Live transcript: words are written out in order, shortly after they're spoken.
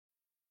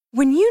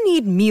When you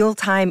need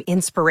mealtime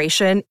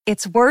inspiration,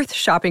 it's worth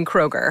shopping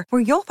Kroger,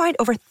 where you'll find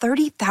over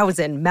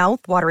 30,000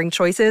 mouth-watering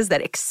choices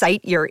that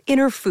excite your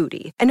inner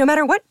foodie. And no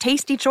matter what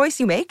tasty choice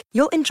you make,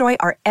 you'll enjoy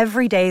our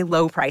everyday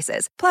low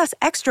prices, plus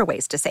extra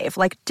ways to save,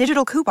 like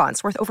digital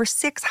coupons worth over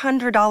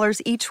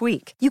 $600 each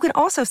week. You can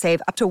also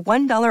save up to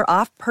 $1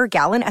 off per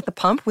gallon at the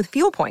pump with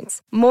fuel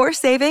points. More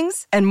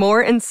savings and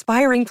more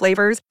inspiring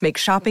flavors make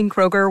shopping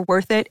Kroger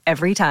worth it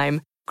every time.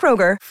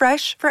 Kroger,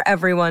 fresh for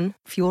everyone.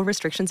 Fuel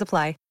restrictions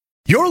apply.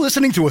 You're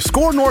listening to a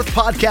Score North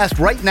podcast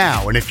right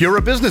now, and if you're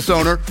a business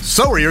owner,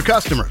 so are your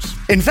customers.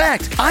 In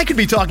fact, I could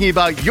be talking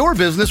about your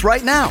business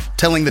right now,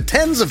 telling the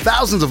tens of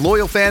thousands of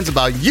loyal fans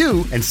about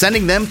you and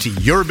sending them to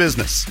your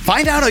business.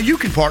 Find out how you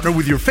can partner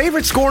with your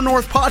favorite Score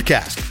North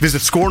podcast.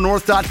 Visit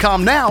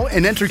scorenorth.com now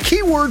and enter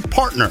keyword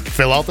partner.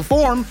 Fill out the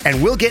form,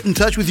 and we'll get in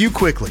touch with you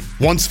quickly.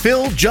 Once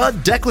Phil,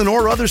 Judd, Declan,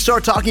 or others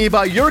start talking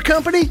about your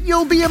company,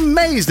 you'll be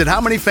amazed at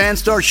how many fans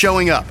start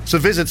showing up. So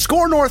visit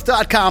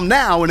scorenorth.com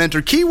now and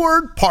enter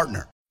keyword partner.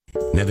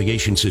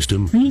 Navigation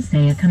system. Please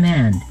say a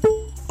command.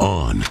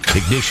 On.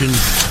 Ignition.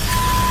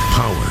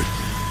 Powered.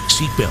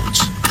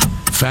 Seatbelts.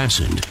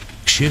 Fastened.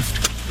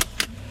 Shift.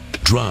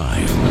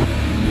 Drive.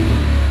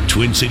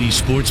 Twin Cities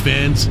sports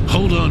fans,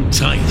 hold on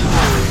tight.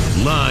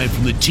 Live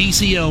from the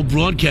TCL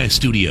broadcast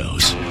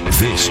studios,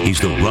 this is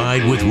The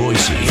Ride with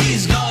Royce.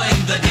 He's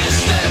going the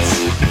distance.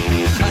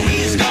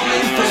 He's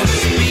going for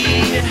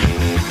speed.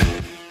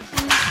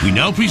 We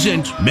now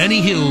present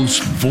Manny Hill's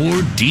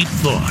 4 Deep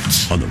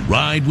Thoughts on The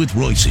Ride with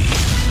Royce.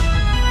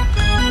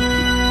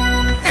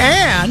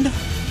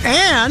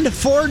 And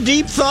 4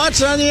 deep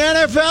thoughts on the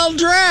NFL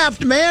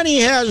draft. Manny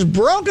has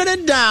broken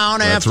it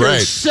down after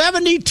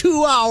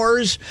 72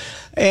 hours.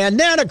 And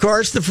then, of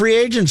course, the free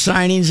agent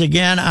signings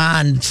again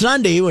on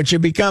Sunday, which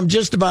have become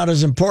just about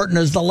as important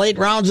as the late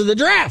rounds of the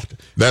draft.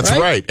 That's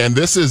right. And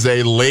this is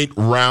a late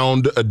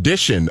round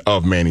edition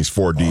of Manny's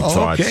 4 Deep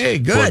Thoughts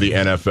for the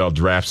NFL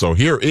draft. So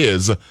here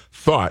is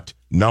thought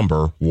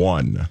number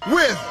 1.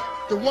 With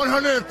the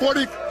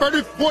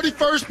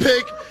 141st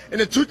pick in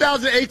the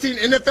 2018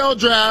 NFL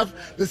Draft,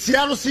 the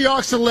Seattle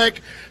Seahawks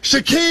select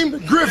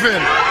Shaquem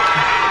Griffin,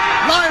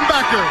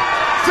 linebacker,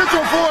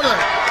 Central Florida.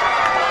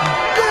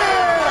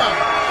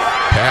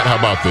 Pat, how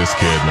about this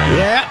kid, man?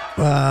 Yeah.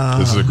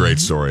 This is a great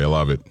story. I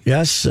love it.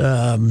 Yes.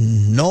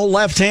 No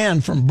left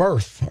hand from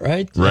birth,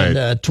 right? Right.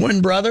 And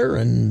twin brother.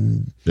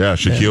 And yeah,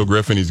 Shaquille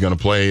Griffin, he's going to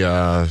play,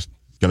 going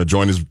to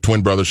join his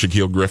twin brother,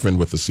 Shaquille Griffin,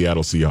 with the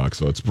Seattle Seahawks.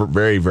 So it's a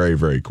very, very,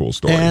 very cool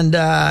story. And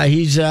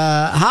he's,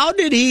 how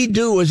did he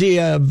do? Was he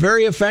a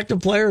very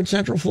effective player at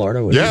Central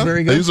Florida? Was he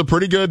very good? He was a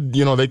pretty good,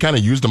 they kind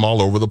of used him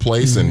all over the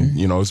place. And,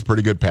 he was a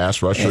pretty good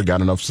pass rusher,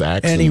 got enough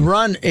sacks. And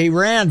he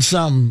ran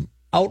some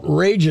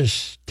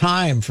outrageous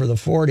time for the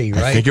 40,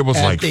 right? I think it was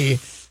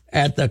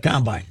at the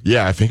combine.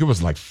 Yeah, I think it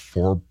was like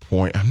 4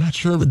 point. I'm not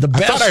sure. I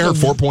thought I heard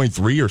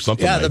 4.3 or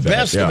something. Yeah, like the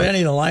best of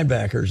any of the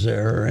linebackers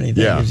there or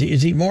anything. Yeah.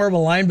 Is he more of a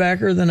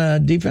linebacker than a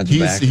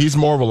defensive back? He's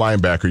more of a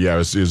linebacker. Yeah,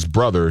 his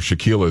brother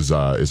Shaquille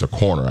is a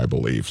corner, I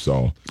believe.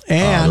 So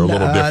they're a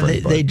little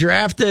different. They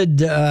drafted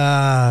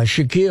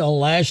Shaquille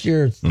last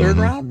year, third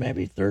round,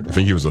 maybe third round. I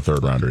think he was a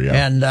third rounder.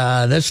 Yeah, and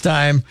this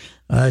time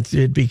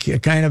it'd be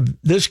kind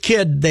of this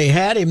kid. They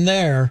had him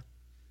there.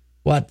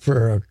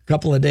 For a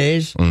couple of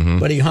days,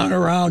 but he hung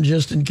around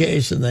just in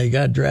case, and they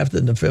got drafted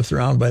in the 5th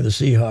round by the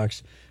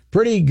Seahawks.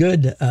 Pretty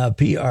good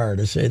PR,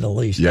 to say the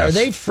least. Yes. Are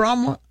they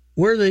from,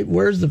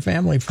 where's the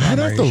family from? I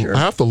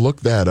have to look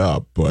that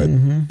up, but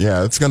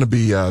yeah, it's going to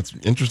be it's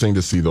interesting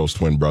to see those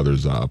twin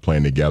brothers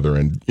playing together,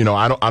 and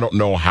I don't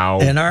know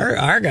how. And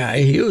our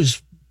guy, he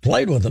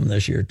played with them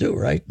this year too,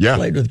 right? Yeah,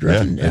 played with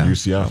Griffin at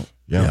UCF.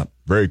 Yeah,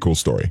 very cool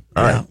story.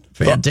 All right,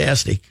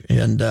 fantastic,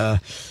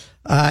 and.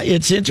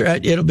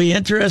 It'll be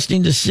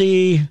interesting to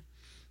see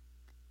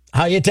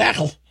how you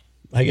tackle.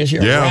 I guess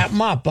you wrap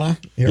them up, huh?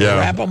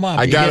 Wrap them up.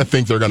 I got to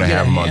think they're going to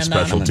have him on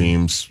special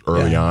teams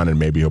early on, and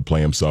maybe he'll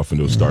play himself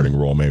into a starting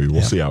role. Maybe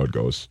we'll see how it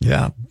goes.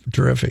 Yeah,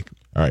 terrific.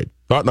 All right,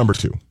 thought number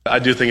 2. I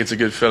do think it's a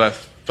good fit. I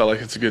felt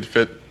like it's a good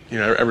fit.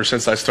 Ever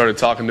since I started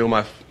talking to him,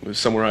 it was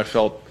somewhere I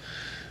felt,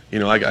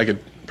 I could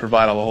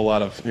provide a whole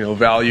lot of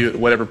value at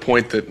whatever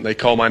point that they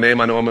call my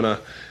name. I know I'm going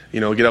to.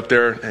 Get up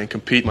there and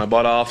compete my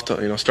butt off.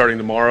 Starting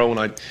tomorrow when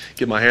I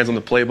get my hands on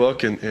the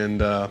playbook and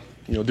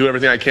do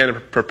everything I can to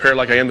prepare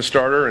like I am the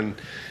starter. And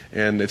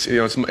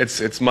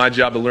it's my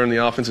job to learn the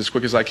offense as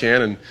quick as I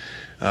can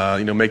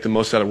and make the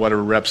most out of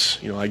whatever reps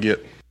I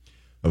get.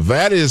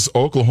 That is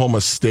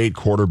Oklahoma State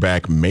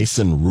quarterback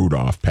Mason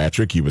Rudolph.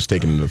 Patrick, he was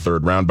taken in the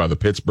 3rd round by the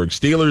Pittsburgh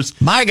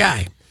Steelers. My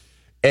guy.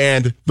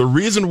 And the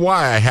reason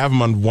why I have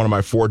him on one of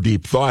my 4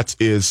 deep thoughts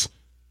is.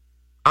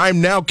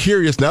 I'm now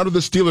curious, now that the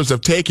Steelers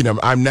have taken him,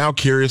 I'm now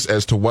curious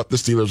as to what the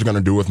Steelers are going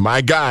to do with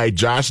my guy,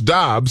 Josh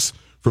Dobbs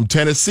from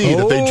Tennessee,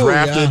 that they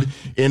drafted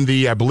in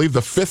I believe, the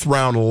 5th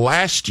round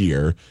last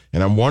year.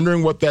 And I'm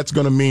wondering what that's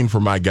going to mean for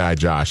my guy,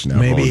 Josh, now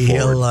maybe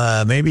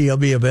going he'll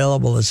be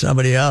available to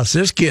somebody else.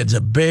 This kid's a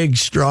big,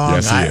 strong,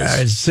 yes, he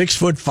is.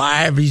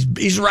 6'5".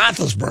 He's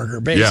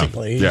Roethlisberger,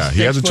 basically. Yeah,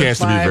 he has a chance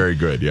to be very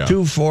good,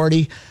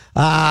 240.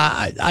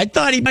 I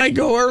thought he might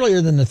go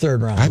earlier than the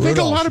third round. I think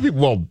a lot of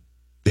people,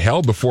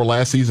 before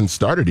last season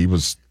started, he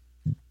was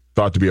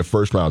thought to be a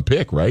first-round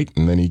pick, right?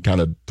 And then he kind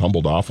of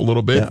tumbled off a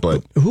little bit. Yeah.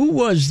 But who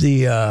was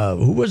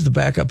the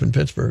backup in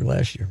Pittsburgh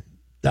last year?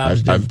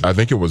 Dobbs I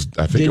think it was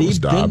Dobbs. Did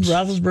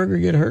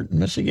Roethlisberger get hurt and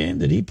miss a game?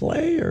 Did he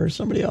play or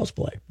somebody else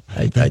play?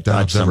 I thought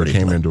Dobbs never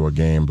came into a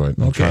game, but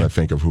I'm trying to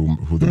think of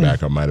who the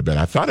backup might have been.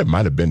 I thought it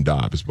might have been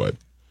Dobbs, but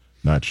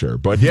not sure.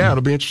 But yeah,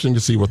 it'll be interesting to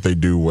see what they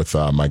do with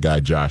my guy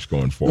Josh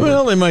going forward.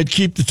 Well, they might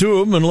keep the two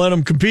of them and let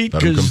them compete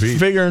because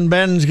figuring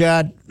Ben's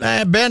got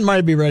Ben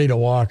might be ready to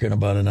walk in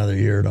about another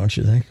year, don't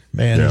you think?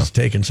 Man, he's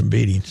taking some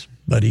beatings.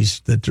 But his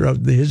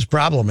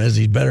problem is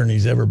he's better than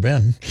he's ever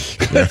been.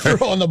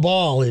 Throwing the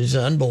ball is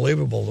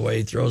unbelievable the way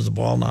he throws the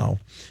ball now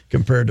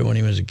compared to when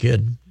he was a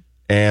kid.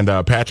 And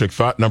Patrick,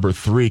 thought number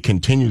 3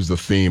 continues the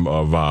theme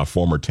of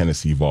former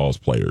Tennessee Vols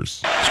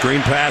players.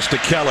 Screen pass to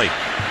Kelly.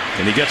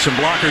 Can he get some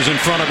blockers in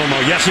front of him?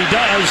 Oh, yes, he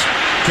does.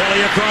 Kelly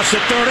across the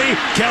 30.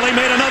 Kelly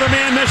made another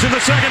man miss in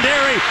the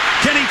secondary.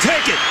 Can he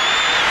take it?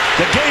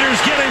 The Gators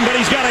get him, but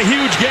he's got a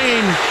huge gain.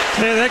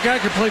 Yeah, that guy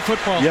could play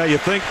football. Yeah, you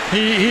think?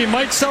 He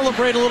might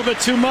celebrate a little bit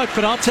too much,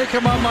 but I'll take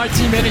him on my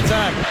team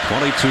anytime.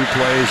 22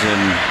 plays in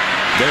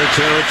their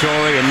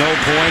territory and no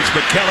points,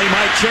 but Kelly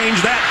might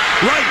change that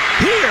right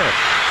here.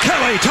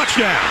 Kelly,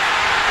 touchdown.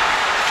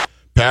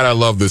 Pat, I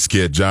love this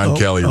kid, John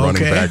Kelly,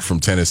 running back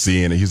from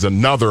Tennessee, and he's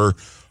another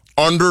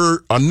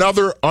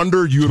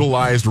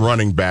underutilized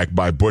running back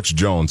by Butch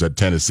Jones at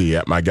Tennessee.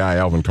 My guy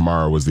Alvin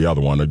Kamara was the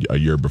other one a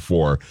year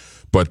before.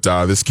 But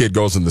this kid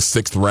goes in the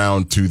 6th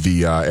round to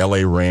the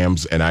L.A.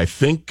 Rams, and I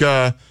think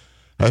Coach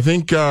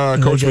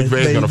McVay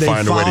is going to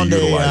find a way to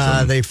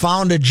utilize him. They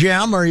found a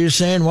gem. Are you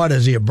saying what?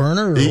 Is he a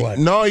burner or what?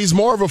 No, he's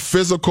more of a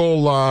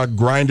physical,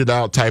 grinded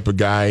out type of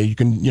guy. He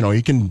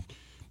can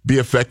be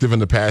effective in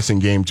the passing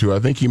game too. I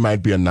think he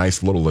might be a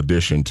nice little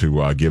addition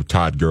to give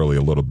Todd Gurley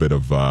a little bit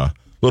of a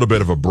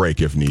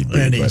break if need be.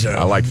 And he's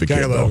I like the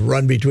kind kid, of a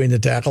run between the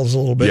tackles a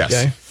little bit. Yes,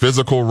 guy.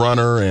 Physical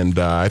runner, and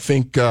I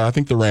think the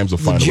Rams will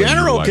find a way to utilize him pretty well. The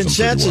general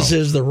consensus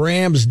is the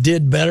Rams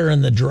did better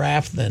in the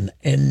draft than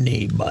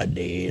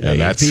anybody.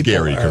 And that's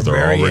scary because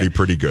they're already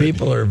pretty good.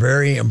 People are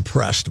very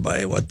impressed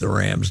by what the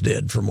Rams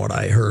did, from what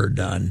I heard.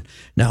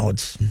 Now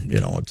it's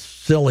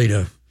silly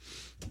to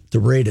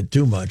rate it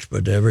too much,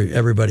 but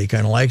everybody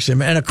kind of likes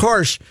him. And of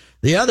course,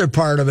 the other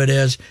part of it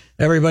is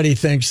everybody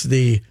thinks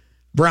the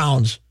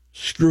Browns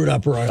screwed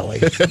up royally.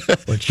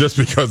 Just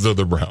because of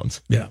the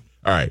Browns. Yeah.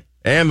 All right.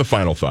 And the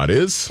final thought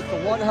is? The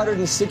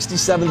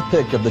 167th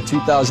pick of the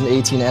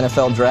 2018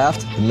 NFL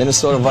Draft, the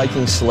Minnesota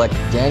Vikings select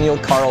Daniel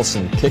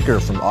Carlson, kicker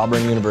from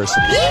Auburn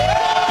University.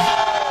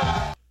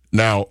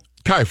 Now,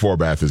 Kai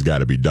Forbath has got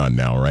to be done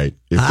now, right?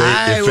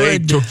 If they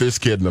took this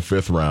kid in the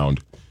 5th round.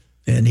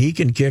 And he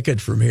can kick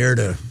it from here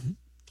to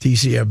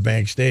TCF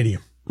Bank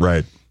Stadium.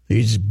 Right.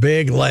 He's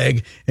big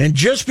leg. And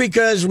just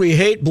because we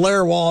hate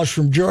Blair Walsh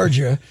from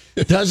Georgia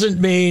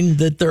doesn't mean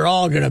that they're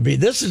all going to be.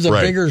 This is a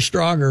bigger,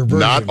 stronger version.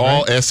 Not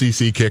all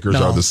SEC kickers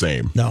are the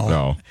same.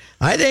 No.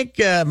 I think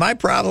my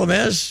problem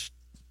is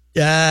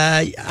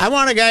I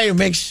want a guy who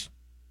makes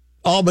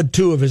all but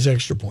 2 of his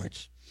extra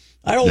points.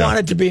 I don't want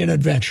it to be an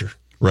adventure.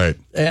 Right.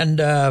 And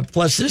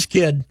plus this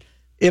kid,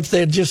 if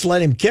they just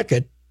let him kick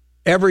it,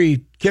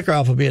 every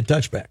kickoff will be a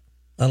touchback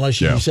unless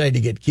you decide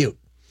to get cute.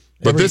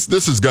 But this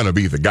is going to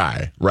be the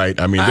guy,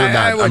 right? I mean, they're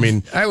not.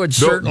 I would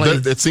certainly.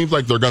 It seems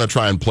like they're going to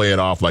try and play it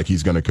off like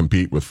he's going to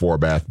compete with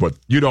Forbath, but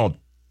you don't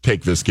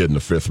take this kid in the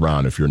 5th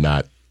round if you're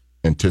not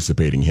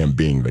anticipating him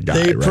being the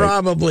guy. They right?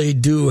 probably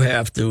do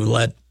have to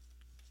let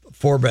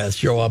Forbath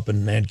show up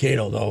in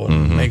Mankato though,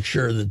 and make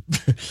sure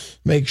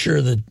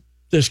that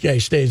this guy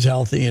stays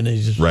healthy and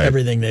he's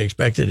everything they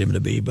expected him to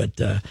be. But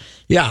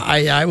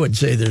I would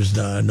say there's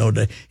no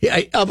day.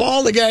 Of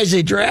all the guys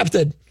they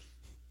drafted,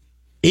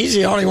 he's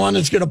the only one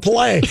that's going to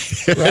play,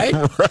 right?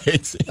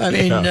 Right. I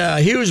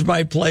mean, Hughes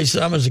might play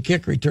some as a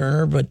kick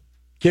returner, but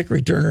kick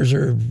returners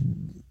are,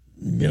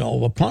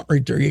 a punt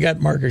returner. You got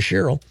Marcus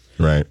Sherrill.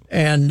 Right.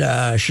 And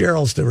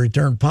Sherrill's to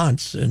return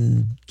punts,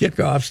 and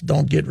kickoffs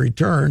don't get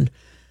returned.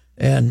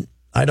 And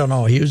I don't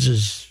know, Hughes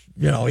is,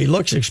 he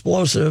looks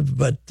explosive,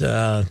 but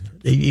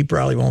he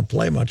probably won't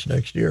play much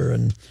next year.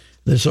 And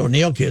this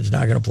O'Neal kid's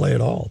not going to play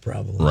at all,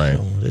 probably. Right.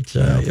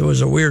 So it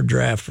was a weird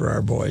draft for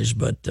our boys,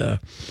 but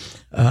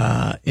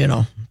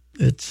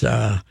it's.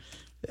 I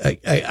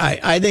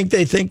think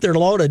they think they're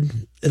loaded.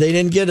 They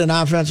didn't get an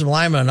offensive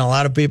lineman. A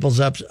lot of people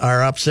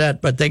are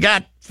upset, but they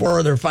got 4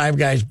 of their 5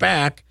 guys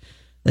back.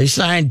 They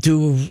signed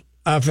 2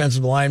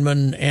 offensive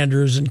linemen,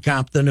 Andrews and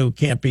Compton, who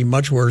can't be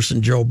much worse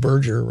than Joe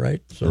Berger,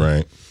 right? So,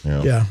 right.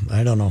 Yeah.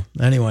 I don't know.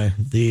 Anyway,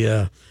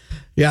 the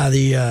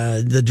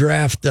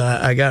draft.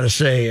 I got to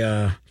say,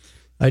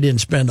 I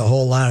didn't spend a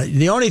whole lot.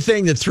 The only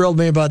thing that thrilled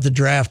me about the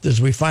draft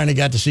is we finally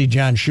got to see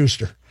John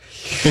Schuster.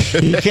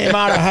 He came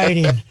out of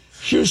hiding.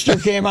 Schuster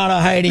came out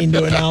of hiding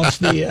to announce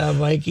the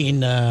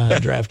Viking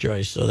draft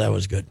choice, so that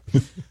was good.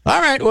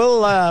 All right,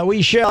 well,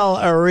 we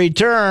shall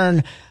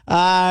return.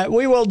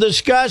 We will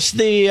discuss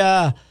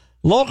the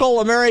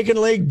local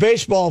American League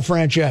baseball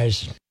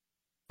franchise.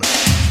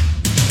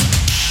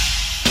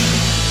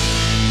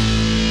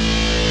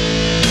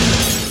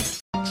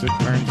 gets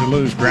it, turns it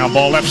loose. Ground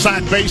ball left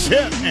side, base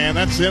hit, and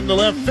that's into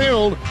left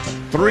field.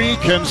 3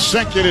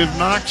 consecutive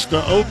knocks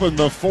to open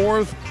the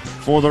 4th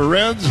for the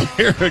Reds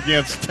here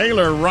against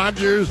Taylor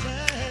Rogers.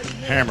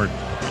 Hammered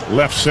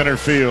left center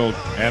field,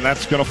 and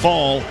that's going to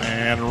fall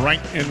and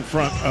right in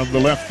front of the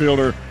left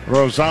fielder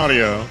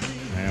Rosario.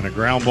 And a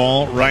ground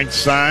ball right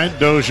side.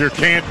 Dozier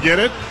can't get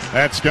it.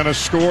 That's going to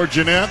score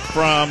Jeanette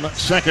from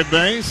second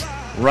base,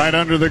 right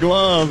under the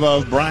glove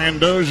of Brian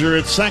Dozier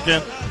at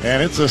second,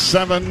 and it's a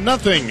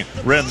 7-0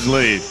 Reds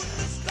lead.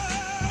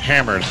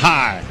 Hammered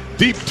high,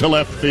 deep to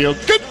left field.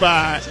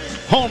 Goodbye.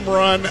 Home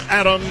run,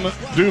 Adam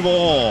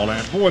Duvall.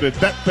 And boy, did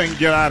that thing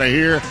get out of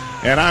here.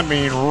 And I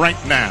mean right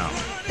now.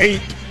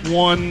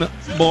 8-1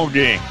 ball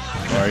game.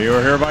 Well, you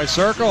were here by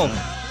circle.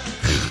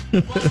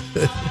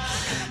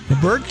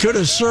 Bert could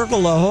have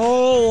circled a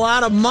whole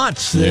lot of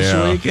mutts this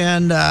week,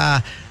 and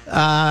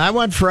I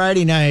went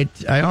Friday night.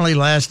 I only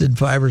lasted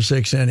 5 or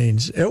 6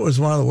 innings. It was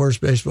one of the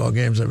worst baseball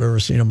games I've ever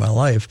seen in my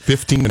life.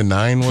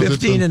 15-9 was it?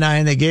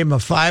 15-9. They gave him a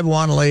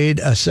 5-1 lead,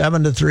 a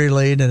 7-3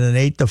 lead, and an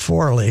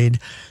 8-4 lead,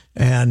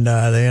 and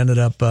they ended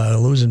up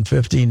losing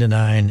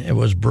 15-9. It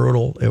was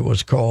brutal. It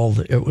was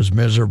cold. It was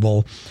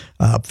miserable.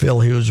 Phil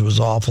Hughes was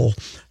awful,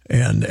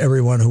 and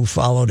everyone who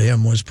followed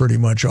him was pretty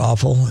much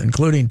awful,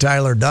 including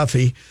Tyler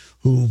Duffy,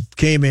 who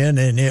came in,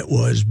 and it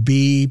was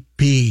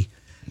BP.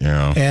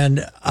 Yeah.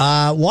 And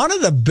one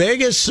of the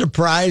biggest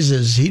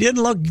surprises, he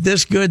didn't look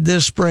this good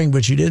this spring,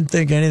 but you didn't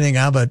think anything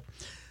of it.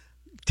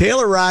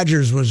 Taylor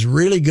Rogers was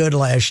really good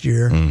last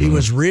year. Mm-hmm. He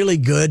was really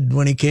good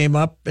when he came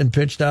up and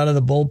pitched out of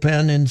the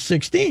bullpen in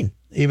 16,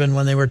 even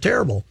when they were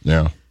terrible.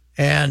 Yeah.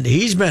 And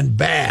he's been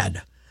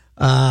bad.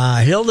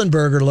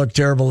 Hildenberger looked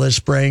terrible this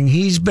spring.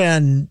 He's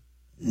been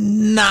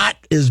not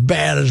as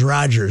bad as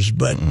Rogers,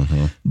 but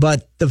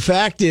the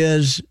fact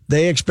is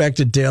they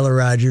expected Taylor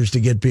Rogers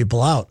to get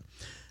people out.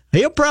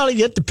 He'll probably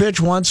get to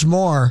pitch once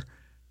more,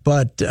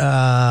 but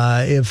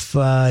if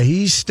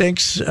he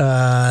stinks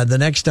the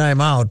next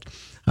time out,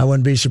 I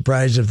wouldn't be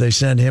surprised if they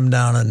send him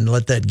down and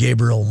let that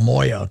Gabriel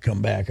Moya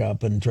come back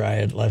up and try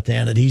it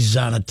left-handed. He's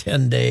on a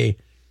 10-day.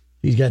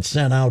 He got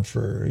sent out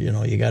for,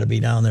 you got to be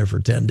down there for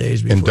 10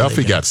 days before. And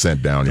Duffy got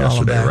sent down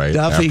yesterday, right?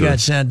 Duffy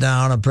got sent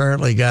down,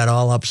 apparently got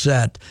all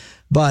upset.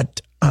 But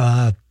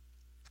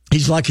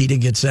he's lucky he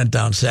didn't get sent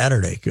down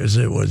Saturday because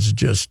it was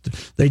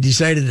just, they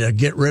decided to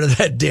get rid of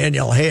that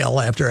Daniel Hale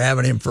after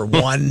having him for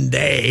 1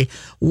 day.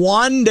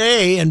 1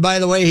 day. And by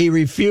the way, he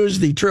refused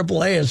the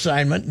AAA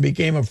assignment and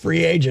became a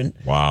free agent.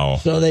 Wow.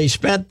 So they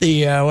spent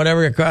the,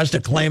 whatever it cost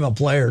to claim a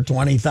player,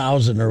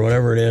 $20,000 or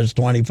whatever it is,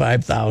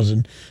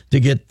 $25,000 to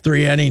get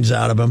 3 innings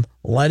out of him.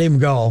 Let him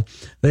go.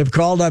 They've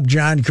called up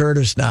John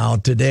Curtis now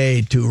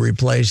today to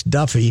replace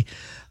Duffy.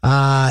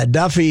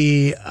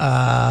 Duffy,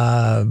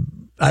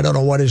 I don't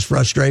know what his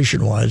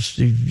frustration was.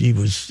 He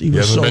was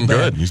so been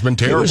bad. Good. He's been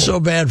terrible. He was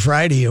so bad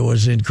Friday. It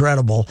was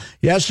incredible.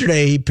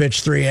 Yesterday he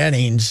pitched 3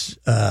 innings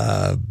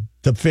to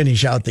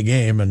finish out the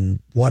game, and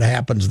what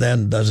happens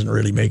then doesn't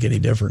really make any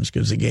difference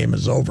because the game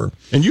is over.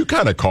 And you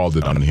kind of called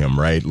it on him,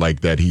 right?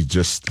 Like that he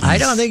just. I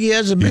don't think he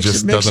has a mix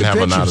of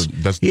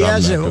pitches. He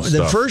has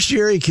the first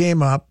year he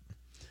came up,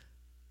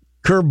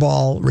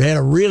 curveball, had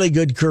a really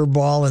good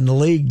curveball, and the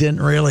league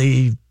didn't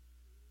really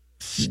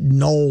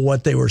know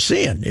what they were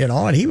seeing,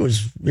 and he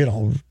was,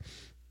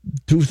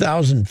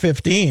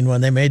 2015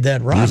 when they made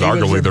that run. He was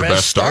arguably their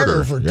best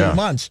starter for 2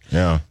 months.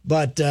 Yeah.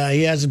 But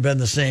he hasn't been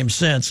the same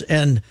since.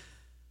 And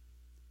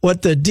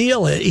what the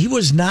deal is, he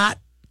was not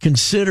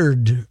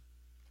considered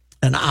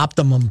an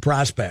optimum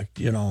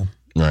prospect,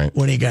 right.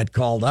 when he got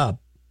called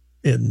up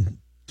in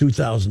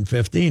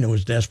 2015. It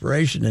was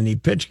desperation, and he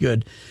pitched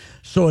good.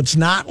 So it's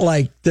not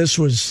like this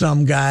was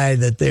some guy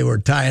that they were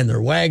tying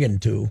their wagon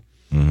to.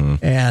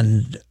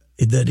 And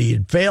that he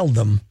had failed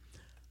them.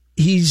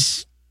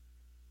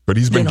 But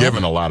he's been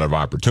given a lot of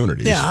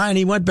opportunities. Yeah, and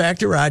he went back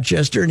to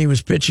Rochester, and he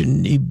was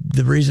pitching.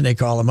 The reason they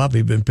call him up,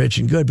 he'd been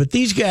pitching good. But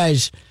these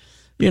guys,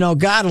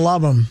 God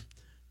love them.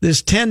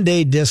 This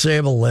 10-day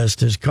disabled list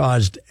has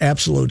caused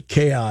absolute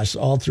chaos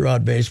all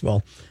throughout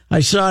baseball. I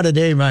saw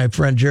today my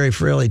friend Jerry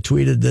Fraley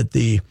tweeted that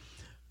the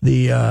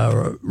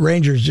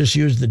Rangers just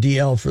used the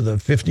DL for the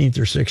 15th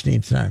or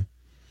 16th time.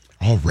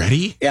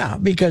 Already? Yeah,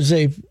 because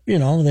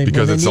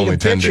because it's only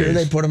 10 days.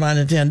 They put them on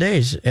in 10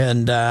 days,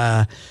 and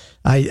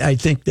I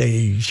think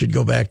they should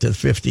go back to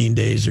 15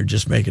 days or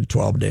just make it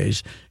 12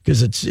 days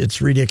because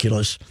it's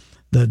ridiculous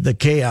the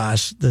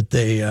chaos that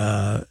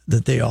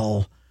they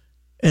all,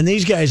 and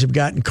these guys have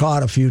gotten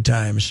caught a few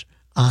times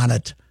on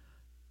it.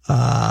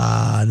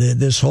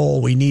 This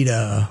whole we need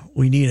a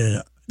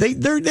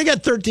they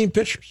got 13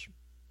 pitchers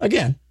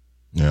again.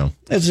 Yeah,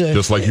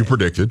 just like you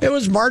predicted. It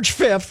was March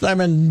 5th.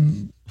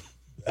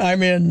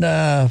 I'm in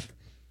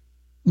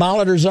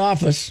Molitor's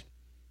office,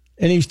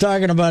 and he's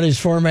talking about his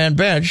 4-man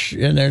bench,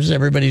 and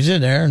everybody's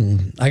in there,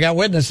 and I got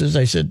witnesses.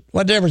 I said,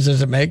 what difference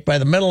does it make? By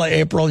the middle of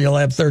April, you'll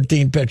have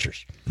 13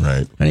 pitchers.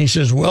 Right. And he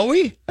says, will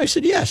we? I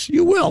said, yes,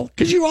 you will,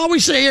 because you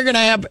always say you're going to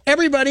have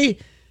everybody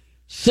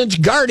since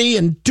Gardy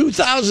in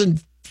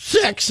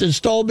 2006 has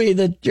told me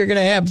that you're going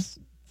to have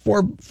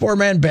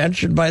four-man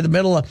bench, and by the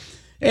middle of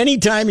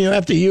anytime you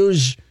have to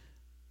use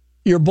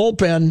your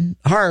bullpen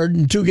hard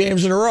in 2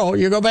 games in a row,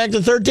 you go back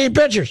to 13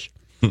 pitchers.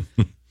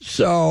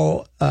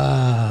 So,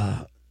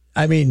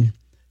 I mean,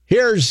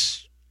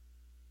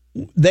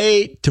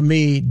 they, to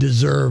me,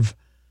 deserve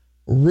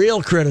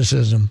real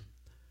criticism,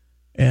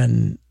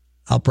 and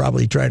I'll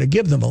probably try to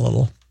give them a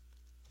little,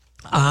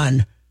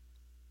 on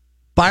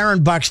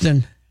Byron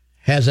Buxton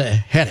has a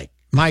headache,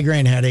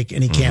 migraine headache,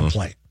 and he can't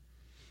play.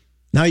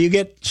 Now, you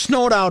get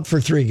snowed out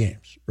for 3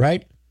 games,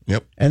 right?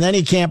 Yep. And then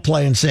he can't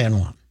play in San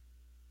Juan.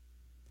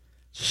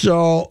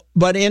 So,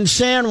 but in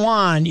San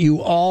Juan,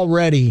 you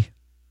already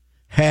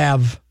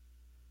have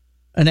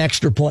an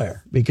extra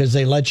player because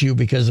they let you,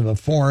 because of a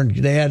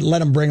foreign, they had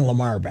let him bring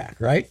Lamar back,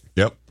 right?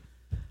 Yep.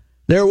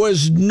 There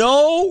was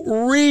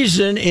no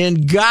reason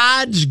in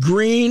God's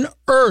green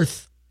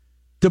earth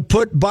to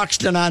put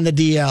Buxton on the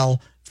DL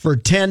for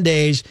 10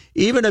 days,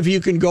 even if you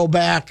can go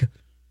back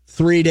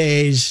 3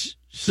 days.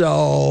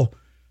 So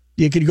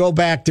you could go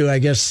back to, I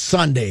guess,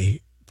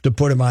 Sunday to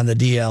put him on the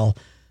DL.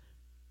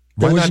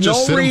 Why not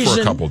just sit him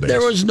for a couple days?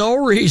 There was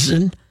no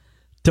reason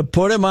to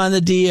put him on the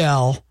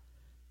DL,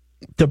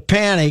 to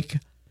panic,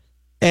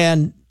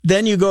 and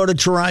then you go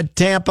to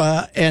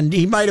Tampa, and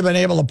he might have been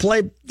able to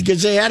play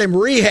because they had him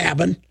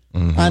rehabbing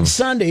on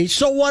Sunday.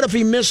 So what if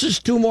he misses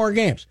 2 more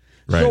games?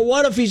 Right. So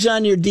what if he's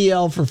on your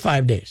DL for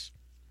 5 days?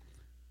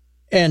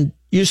 And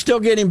you still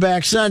get him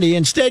back Sunday.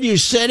 Instead, you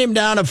send him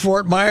down to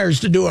Fort Myers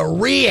to do a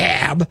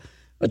rehab.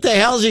 What the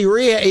hell's he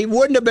rehab? He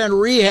wouldn't have been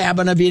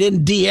rehabbing if you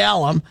didn't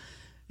DL him,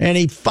 and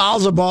he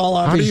fouls a ball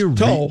off his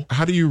toe.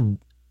 How do you...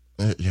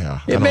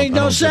 It made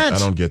no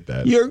sense. I don't get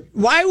that.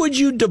 Why would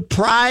you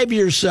deprive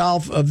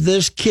yourself of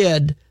this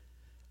kid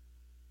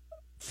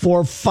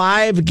for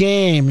 5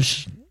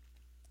 games,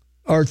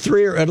 or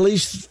 3, or at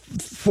least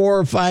 4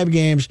 or 5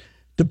 games,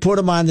 to put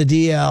him on the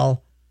DL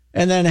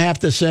and then have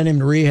to send him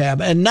to rehab?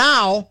 And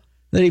now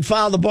that he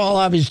fouled the ball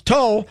off his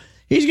toe,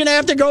 he's going to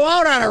have to go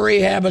out on a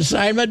rehab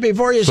assignment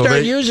before you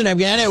start using him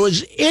again. It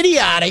was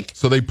idiotic.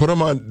 So they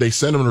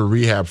sent him to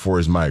rehab for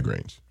his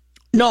migraines.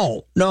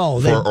 No. He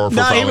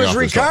was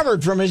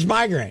recovered from his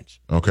migraines.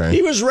 Okay.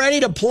 He was ready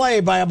to play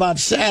by about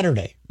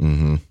Saturday.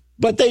 Mm-hmm.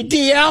 But they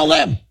DL'd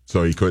him.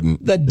 So he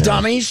couldn't.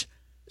 Dummies.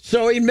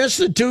 So he missed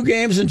the 2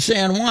 games in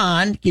San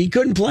Juan. He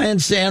couldn't play in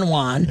San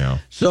Juan. Yeah.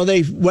 So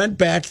they went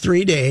back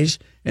 3 days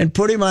and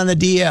put him on the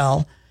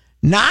DL,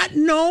 not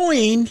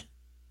knowing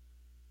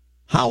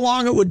how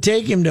long it would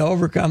take him to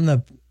overcome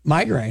the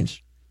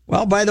migraines.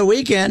 Well, by the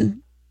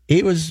weekend,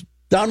 he was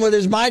done with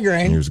his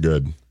migraine. He was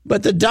good.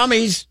 But the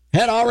dummies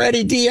had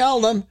already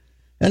DL'd him,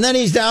 and then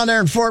he's down there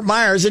in Fort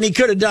Myers, and he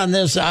could have done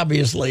this,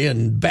 obviously,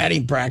 in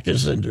batting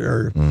practice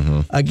or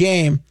a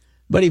game,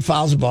 but he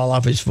fouls the ball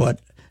off his foot.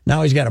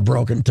 Now he's got a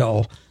broken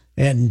toe,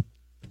 and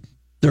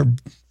they're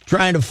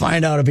trying to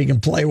find out if he can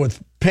play with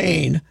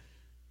pain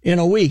in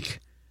a week.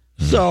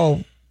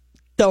 So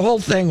the whole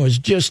thing was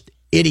just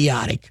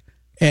idiotic,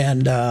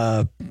 and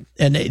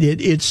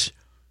it's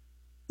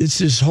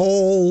this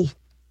whole...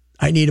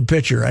 I need a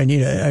pitcher. I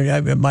need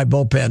my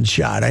bullpen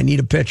shot. I need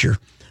a pitcher.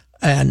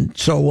 And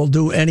so we'll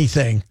do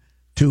anything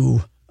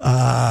to...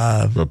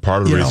 but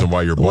part of the reason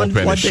why your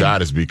bullpen is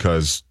shot is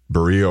because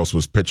Barrios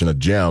was pitching a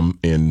gem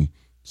in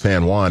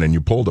San Juan and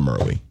you pulled him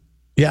early.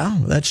 Yeah,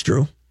 that's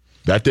true.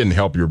 That didn't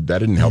help your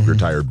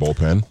tired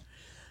bullpen.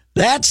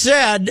 That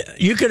said,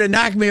 you could have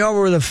knocked me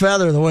over with a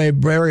feather the way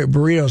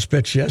Barrios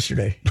pitched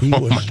yesterday. He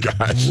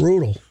was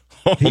brutal.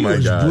 He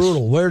was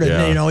brutal. Where did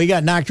he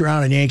got knocked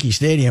around in Yankee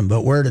Stadium,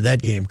 but where did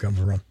that game come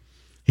from?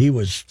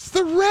 It's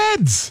the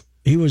Reds.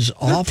 He was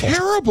awful. They're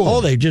terrible.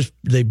 Oh,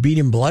 they beat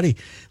him bloody.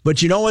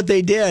 But you know what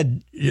they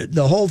did?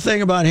 The whole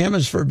thing about him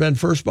has been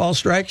first ball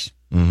strikes.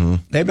 Mm-hmm.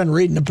 They've been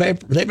reading the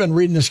paper. They've been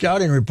reading the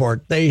scouting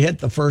report. They hit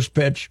the first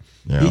pitch.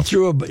 Yeah.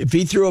 If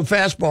he threw a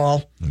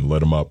fastball, and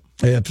lit him up.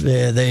 If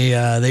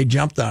they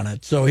jumped on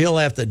it, so he'll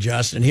have to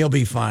adjust and he'll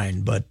be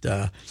fine. But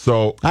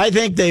so I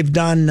think they've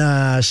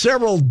done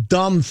several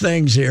dumb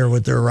things here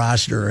with their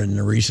roster in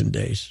the recent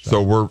days.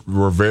 So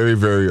we're very,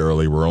 very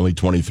early. We're only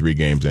 23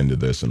 games into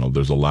this, and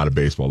there's a lot of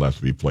baseball left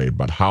to be played.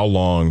 But how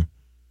long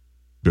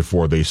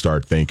before they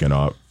start thinking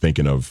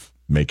of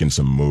making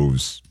some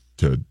moves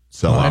to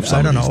sell off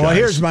some of these guys? Well,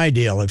 here's my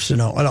deal. If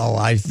Sano,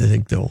 I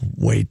think they'll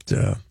wait,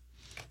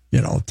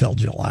 till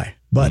July.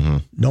 But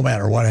no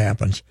matter what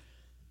happens.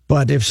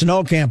 But if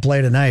Sano can't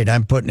play tonight,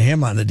 I'm putting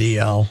him on the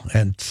DL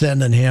and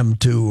sending him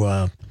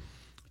to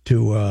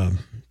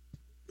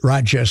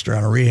Rochester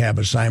on a rehab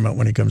assignment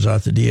when he comes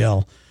off the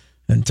DL,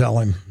 and tell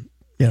him,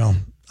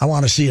 I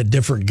want to see a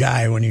different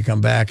guy when you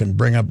come back, and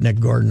bring up Nick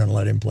Gordon and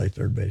let him play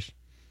third base.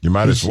 You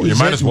might as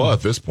well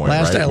at this point,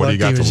 last right? I looked,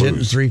 he was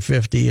hitting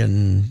 350,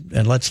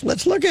 and let's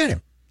look at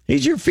him.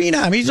 He's your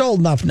phenom. He's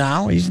old enough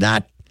now. He's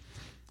not.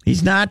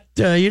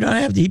 You don't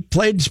have to. He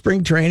played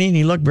spring training.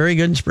 He looked very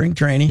good in spring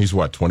training. He's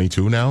what,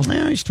 22 now?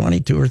 Yeah, he's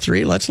 22 or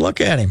 3. Let's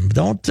look at him.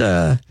 Don't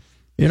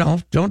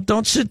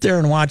sit there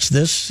and watch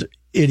this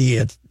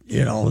idiot.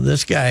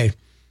 This guy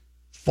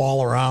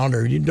fall around,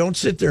 or you don't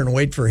sit there and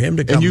wait for him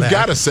to come back. And you've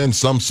got to send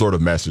some sort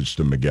of message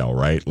to Miguel,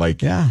 right?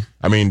 Like, I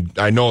mean,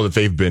 I know that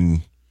they've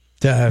been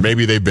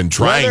maybe they've been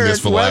trying this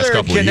for the last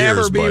couple of years. Whether it can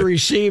ever be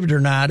received or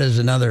not is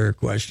another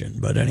question.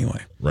 But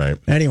anyway, right?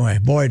 Anyway,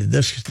 boy,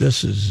 this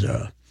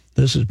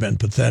has been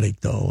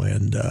pathetic though,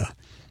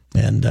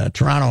 and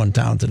Toronto in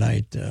town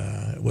tonight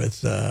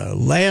with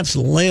Lance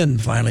Lynn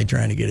finally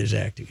trying to get his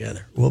act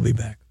together. We'll be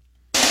back.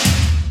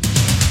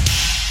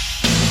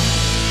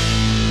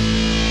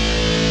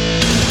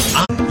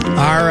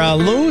 Our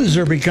Loons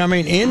are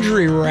becoming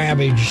injury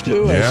ravaged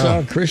too. I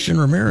saw Christian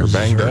Ramirez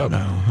banged up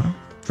now. Huh?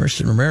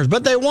 Christian Ramirez,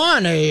 but they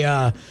won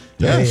a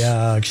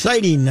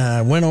exciting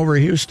win over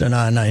Houston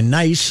on a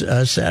nice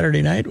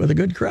Saturday night with a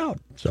good crowd.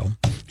 So,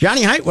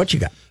 Johnny Height, what you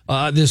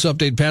got? This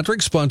update,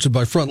 Patrick, sponsored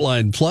by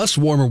Frontline Plus.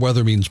 Warmer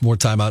weather means more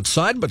time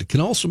outside, but it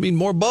can also mean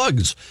more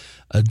bugs.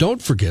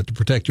 Don't forget to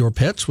protect your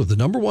pets with the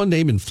 #1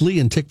 name in flea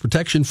and tick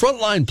protection.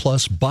 Frontline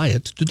Plus. Buy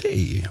it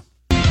today.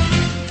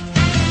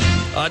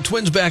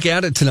 Twins back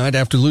at it tonight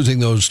after losing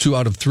those 2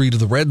 out of 3 to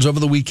the Reds over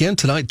the weekend.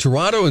 Tonight,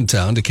 Toronto in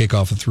town to kick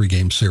off a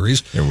 3-game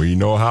series. And we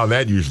know how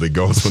that usually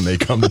goes when they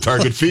come to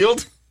Target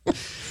Field.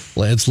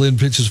 Lance Lynn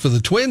pitches for the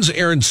Twins.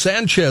 Aaron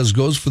Sanchez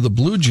goes for the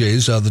Blue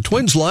Jays. The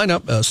Twins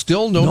lineup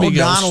still no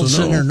Miguel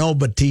Donaldson or no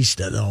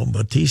Batista, though.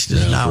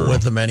 Batista's not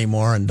with them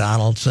anymore, and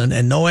Donaldson,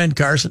 and no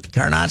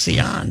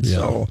Encarnacion. Yeah.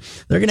 So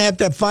they're going to have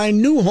to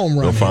find new home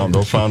runs.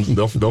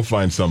 They'll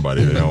find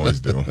somebody. They always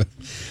do.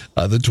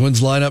 The Twins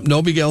lineup,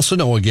 no Miguel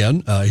Sano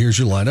again. Here's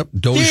your lineup.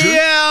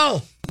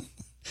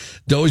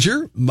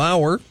 Dozier,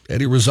 Mauer,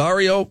 Eddie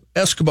Rosario,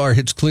 Escobar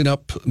hits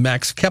cleanup,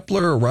 Max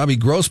Kepler, Robbie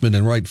Grossman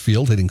in right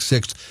field hitting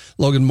 6th,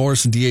 Logan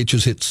Morrison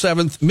DHs hit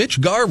 7th,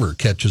 Mitch Garver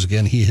catches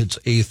again, he hits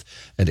 8th,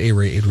 and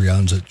A-Ray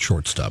Adrian's at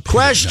shortstop.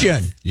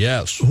 Question.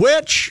 Yes.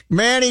 Which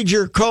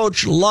manager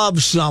coach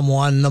loves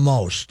someone the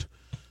most?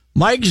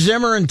 Mike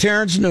Zimmer and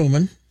Terrence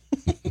Newman,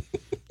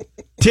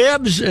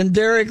 Tibbs and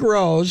Derrick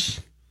Rose,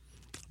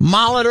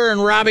 Molitor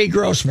and Robbie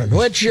Grossman.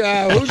 Which who's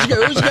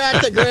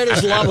got the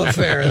greatest love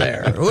affair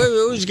there?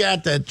 Who's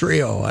got that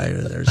trio?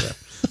 There's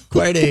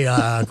quite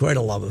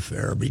a love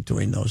affair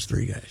between those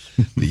 3 guys.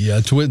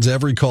 The Twins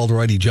have recalled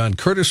righty John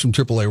Curtis from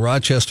AAA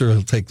Rochester.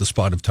 He'll take the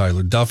spot of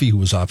Tyler Duffy, who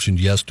was optioned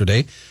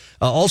yesterday.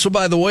 Also,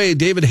 by the way,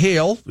 David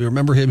Hale, you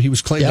remember him? He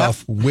was claimed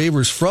off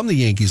waivers from the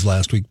Yankees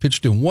last week,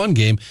 pitched in 1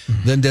 game,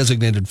 then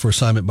designated for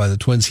assignment by the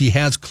Twins. He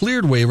has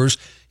cleared waivers.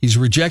 He's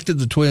rejected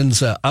the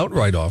Twins'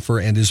 outright offer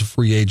and is a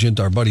free agent.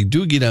 Our buddy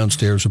Doogie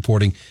downstairs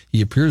reporting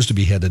he appears to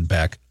be headed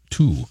back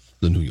to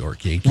the New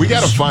York Yankees. We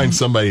got to find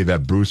somebody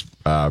that Bruce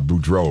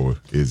Boudreau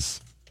is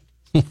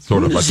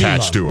sort of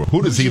attached to.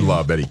 Who does he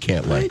love that he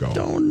can't let go? I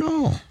don't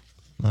know.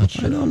 I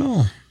don't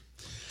know.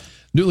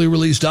 Newly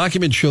released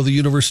documents show the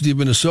University of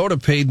Minnesota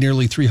paid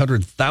nearly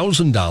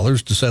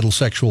 $300,000 to settle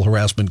sexual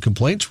harassment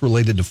complaints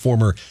related to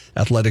former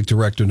athletic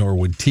director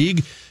Norwood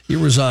Teague. He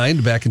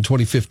resigned back in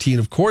 2015,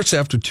 of course,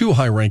 after 2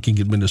 high-ranking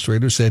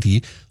administrators said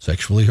he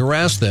sexually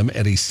harassed them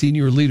at a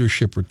senior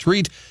leadership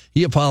retreat.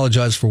 He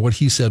apologized for what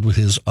he said was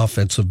his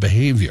offensive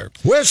behavior.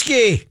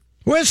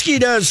 Whiskey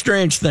does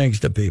strange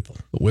things to people.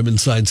 The women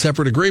signed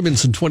separate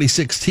agreements in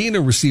 2016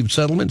 and received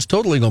settlements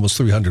totaling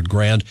almost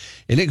 $300,000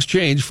 in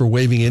exchange for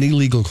waiving any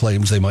legal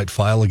claims they might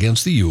file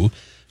against the U.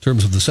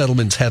 Terms of the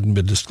settlements hadn't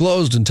been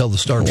disclosed until the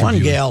Star Tribune.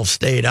 One gal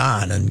stayed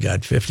on and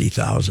got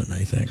 $50,000,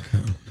 I think,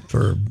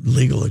 for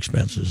legal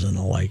expenses and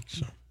the like.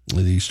 So.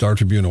 The Star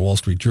Tribune and Wall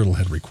Street Journal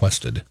had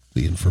requested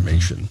the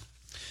information.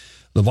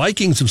 The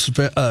Vikings have,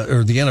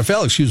 the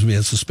NFL,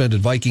 has suspended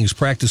Vikings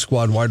practice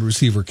squad wide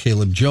receiver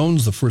Caleb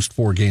Jones the first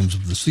 4 games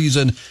of the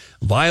season,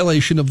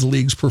 violation of the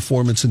league's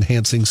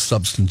performance-enhancing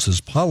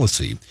substances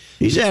policy.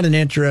 He's had an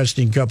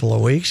interesting couple of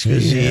weeks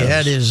because he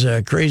had his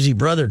crazy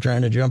brother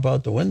trying to jump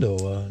out the window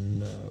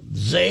on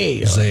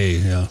Zay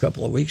a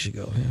couple of weeks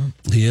ago. Yeah.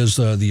 He is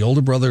the older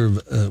brother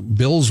of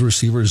Bills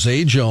receiver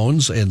Zay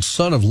Jones and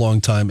son of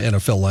longtime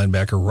NFL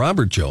linebacker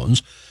Robert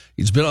Jones.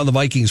 He's been on the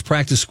Vikings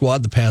practice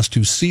squad the past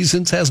 2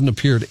 seasons, hasn't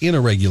appeared in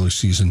a regular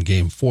season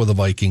game for the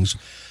Vikings.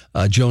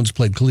 Jones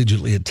played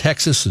collegiately at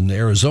Texas and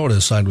Arizona,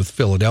 signed with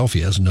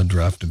Philadelphia as an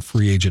undrafted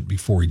free agent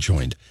before he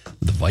joined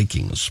the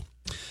Vikings.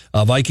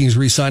 Vikings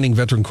re-signing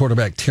veteran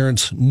quarterback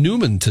Terrence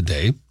Newman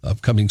today.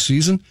 Upcoming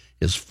season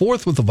is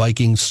 4th with the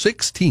Vikings,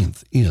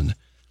 16th in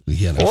the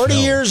NFL. 40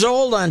 years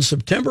old on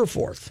September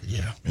 4th.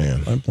 Yeah.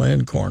 Man. I'm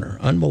playing corner.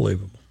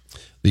 Unbelievable.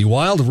 The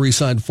Wild have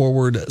re-signed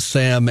forward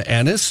Sam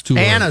Annis to...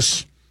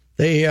 Annis.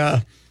 They,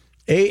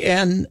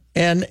 A-N-N-A-S.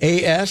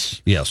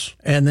 Yes.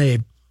 And they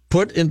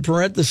put in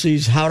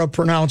parentheses how to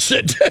pronounce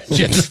it.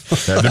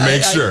 Just had to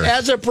make sure.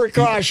 As a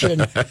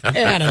precaution,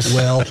 Annis.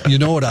 Well, you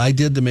know what I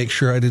did to make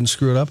sure I didn't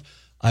screw it up?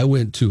 I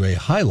went to a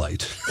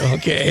highlight.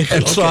 Okay.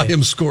 And saw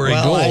him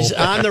scoring goals.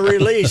 On the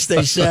release,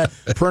 they said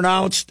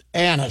pronounced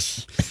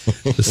Annis.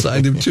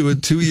 Signed him to a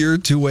 2-year,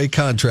 2-way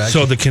contract.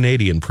 So the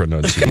Canadian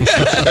pronunciation.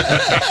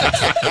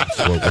 That's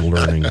what we're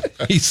learning.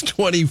 He's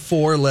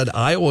 24, led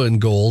Iowa in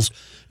goals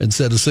and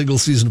set a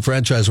single-season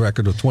franchise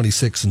record of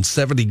 26 and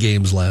 70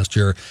 games last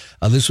year.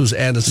 This was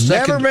Anna's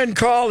second. Never been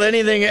called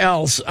anything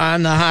else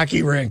on the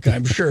hockey rink,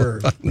 I'm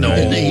sure. No.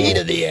 In the heat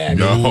of the action.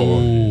 No,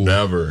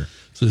 never.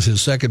 This is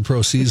his second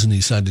pro season.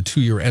 He signed a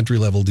 2-year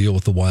entry-level deal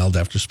with the Wild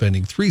after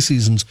spending 3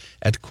 seasons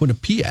at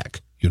Quinnipiac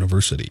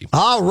University.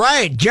 All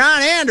right,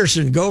 John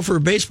Anderson, Gopher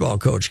baseball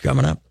coach,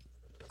 coming up.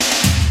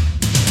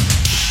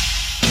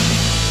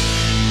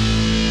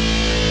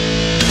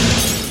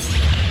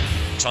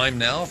 Time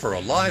now for a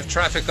live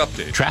traffic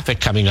update.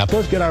 Traffic coming up.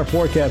 Let's get our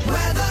forecast.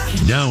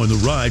 Now on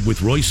the ride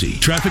with Royce.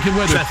 Traffic and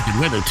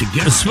weather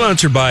together.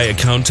 Sponsored by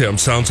Accountem.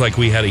 Sounds like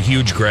we had a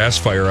huge grass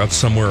fire up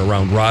somewhere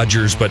around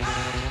Rogers, but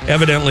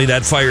evidently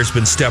that fire's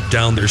been stepped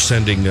down. They're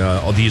sending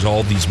all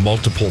these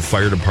multiple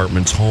fire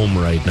departments home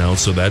right now,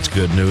 so that's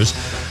good news.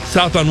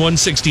 South on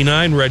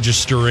 169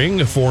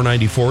 registering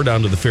 494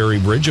 down to the Ferry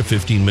Bridge, a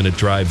 15-minute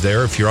drive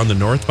there. If you're on the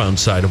northbound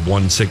side of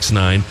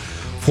 169,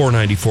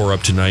 494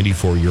 up to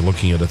 94, you're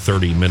looking at a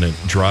 30-minute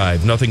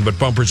drive. Nothing but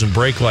bumpers and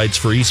brake lights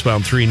for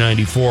eastbound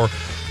 394,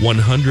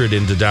 100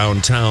 into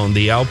downtown.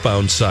 The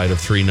outbound side of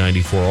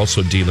 394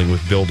 also dealing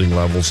with building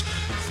levels,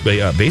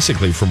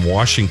 basically from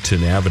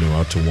Washington Avenue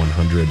out to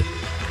 100.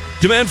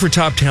 Demand for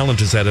top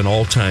talent is at an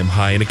all-time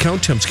high, and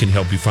Accountemps can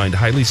help you find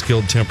highly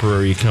skilled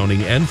temporary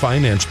accounting and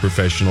finance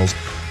professionals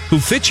who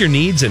fit your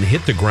needs and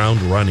hit the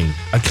ground running.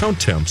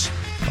 Accountemps,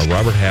 a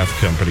Robert Half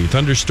company.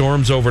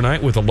 Thunderstorms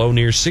overnight with a low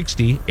near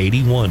 60,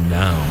 81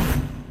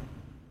 now.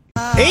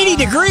 80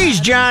 degrees,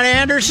 John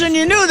Anderson.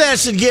 You knew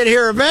this would get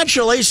here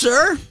eventually,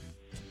 sir.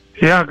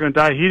 Yeah, I'm going to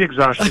die heat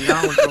exhaustion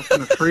now. We go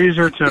from the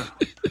freezer to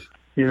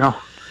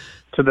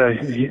the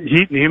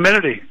heat and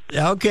humidity.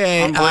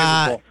 Okay.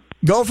 Unbelievable.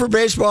 Gopher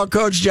baseball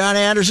coach John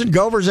Anderson.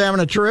 Gophers having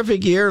a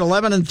terrific year,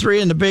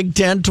 11-3 in the Big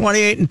Ten,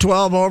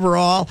 28-12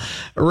 overall,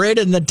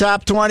 rated in the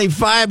top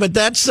 25. But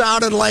that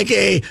sounded like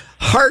a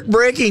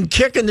heartbreaking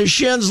kick in the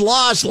shins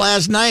loss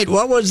last night.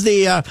 What was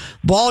the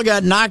ball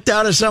got knocked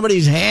out of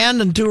somebody's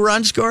hand and 2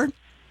 runs scored?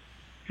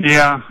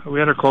 Yeah, we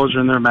had our closer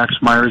in there, Max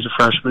Myers, a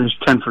freshman.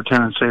 He's 10 for 10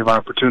 in save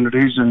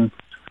opportunities, and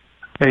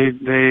they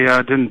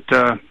didn't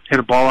hit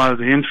a ball out of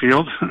the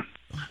infield.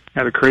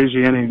 Had a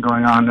crazy inning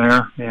going on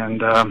there,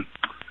 and a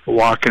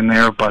walk in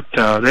there, but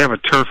they have a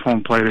turf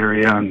home plate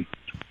area, and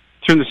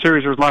during the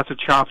series there was lots of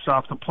chops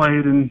off the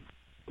plate, and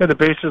they had the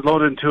bases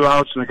loaded in 2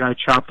 outs, and the guy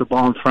chopped the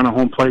ball in front of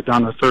home plate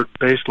down the third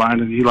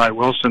baseline, and Eli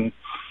Wilson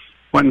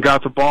went and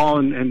got the ball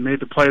and made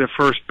the play to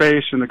first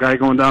base, and the guy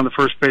going down the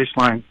first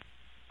baseline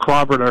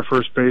clobbered our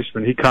first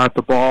baseman. He caught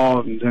the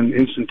ball, and then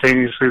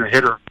instantaneously the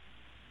hitter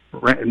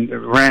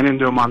ran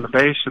into him on the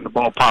base, and the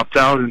ball popped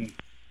out, and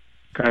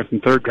guy from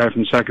third, guy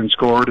from second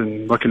scored.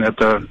 And looking at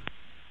the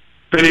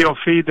video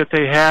feed that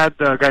they had,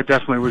 the guy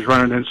definitely was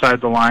running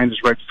inside the line.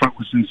 His right foot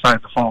was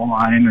inside the foul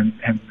line,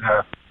 and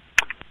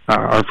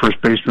our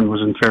first baseman was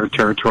in fair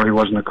territory. He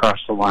wasn't across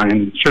the line.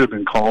 It should have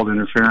been called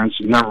interference.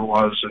 It never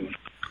was, and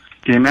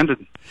game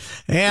ended.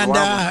 And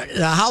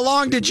how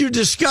long did you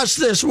discuss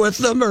this with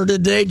them, or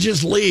did they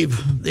just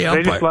leave? The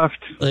umpire? They just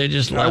left. They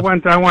just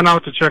left. I went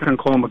out to check on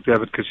Cole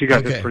McDevitt because he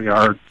got hit pretty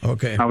hard.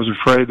 Okay. I was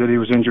afraid that he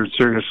was injured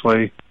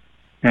seriously.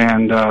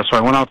 And so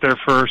I went out there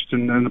first,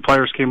 and then the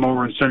players came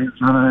over and said he was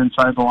running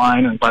inside the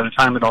line, and by the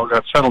time it all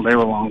got settled, they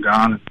were long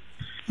gone.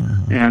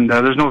 And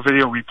there's no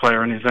video replay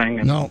or anything,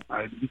 and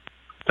I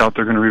doubt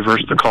they're going to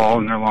reverse the call,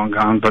 and they're long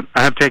gone. But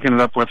I have taken it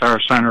up with our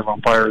assigner of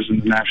umpires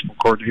and the national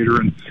coordinator,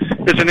 and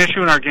it's an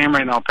issue in our game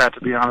right now, Pat,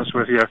 to be honest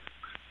with you.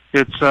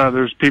 It's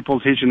there's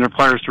people teaching their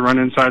players to run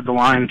inside the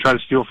line and try to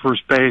steal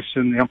first base,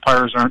 and the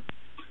umpires aren't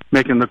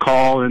making the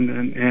call,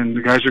 and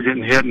the guys are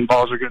getting hit, and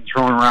balls are getting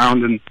thrown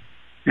around, and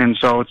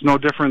so it's no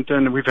different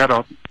than we've had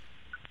a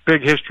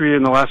big history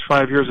in the last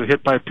 5 years of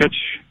hit by pitch,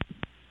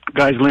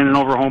 guys leaning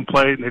over home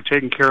plate, and they've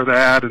taken care of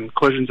that, and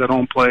collisions at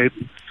home plate.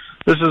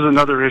 This is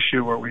another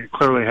issue where we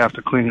clearly have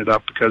to clean it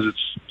up because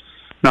it's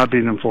not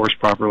being enforced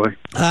properly.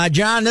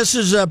 John, this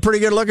is a pretty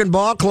good-looking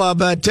ball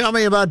club. Tell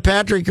me about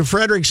Patrick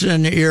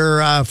Fredrickson,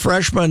 your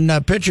freshman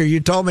pitcher.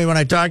 You told me when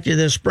I talked to you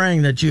this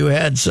spring that you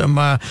had some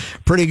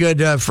pretty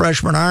good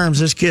freshman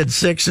arms. This kid's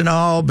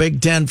 6-0, Big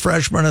Ten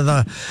freshman of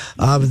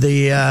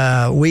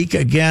the week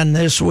again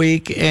this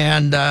week,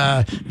 and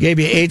gave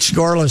you 8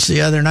 scoreless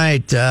the other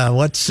night.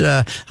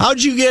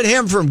 How'd you get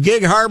him from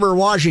Gig Harbor,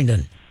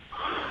 Washington?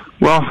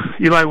 Well,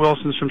 Eli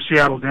Wilson's from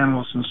Seattle, Dan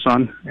Wilson's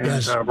son, and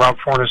yes. Rob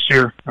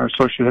Fornacier, our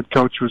associate head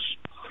coach, was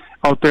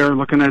out there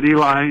looking at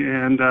Eli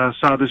and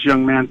saw this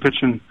young man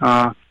pitching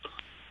out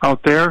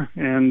there,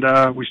 and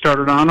we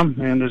started on him.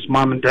 And his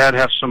mom and dad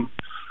have some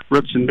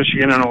roots in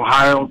Michigan and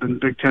Ohio in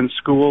Big Ten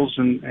schools,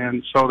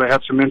 and so they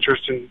had some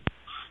interest in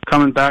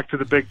coming back to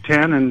the Big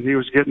Ten, and he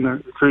was getting the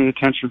recruiting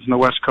attention from the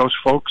West Coast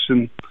folks,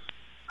 and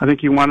I think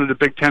he wanted a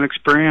Big Ten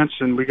experience,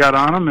 and we got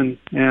on him,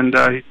 and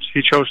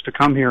he chose to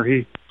come here.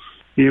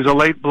 He was a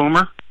late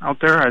bloomer out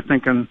there. I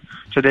think in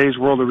today's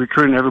world of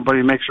recruiting,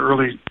 everybody makes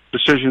early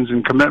decisions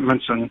and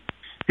commitments, and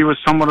he was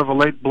somewhat of a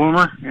late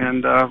bloomer,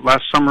 and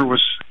last summer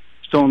was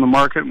still in the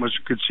market and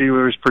could see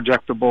where he was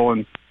projectable,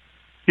 and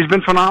he's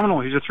been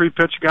phenomenal. He's a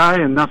 3-pitch guy,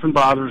 and nothing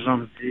bothers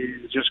him.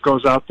 He just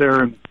goes out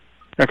there and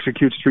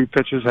executes 3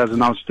 pitches, has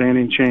an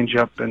outstanding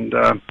changeup,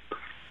 and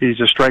he's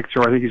a strike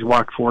thrower. I think he's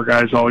walked 4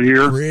 guys all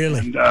year. Really?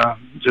 And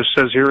just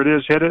says, here it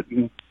is, hit it,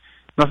 and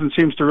nothing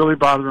seems to really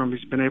bother him.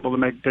 He's been able to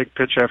make big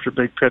pitch after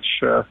big pitch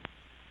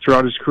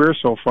throughout his career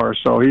so far.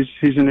 So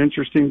he's an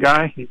interesting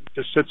guy. He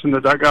just sits in the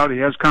dugout. He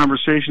has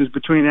conversations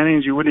between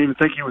innings. You wouldn't even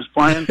think he was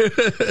playing.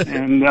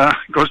 And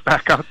goes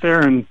back out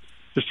there and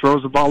just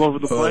throws the ball over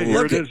the plate.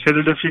 Here it is. Hit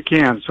it if you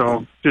can.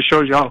 So just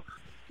shows you how,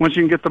 once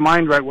you can get the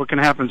mind right, what can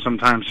happen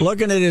sometimes.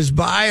 Looking at his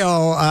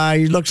bio,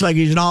 he looks like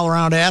he's an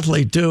all-around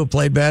athlete too.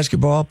 Played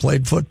basketball,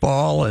 played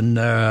football, and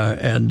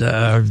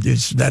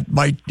he's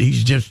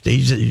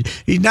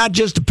not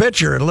just a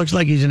pitcher. It looks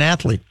like he's an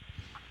athlete.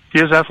 He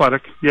is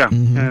athletic, yeah,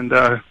 and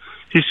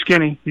he's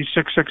skinny. He's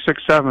 6'6",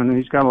 6'7", and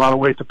he's got a lot of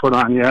weight to put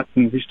on yet,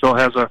 and he still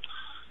has a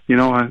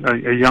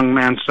young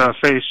man's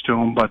face to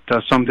him. But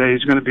someday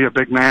he's going to be a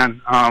big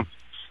man.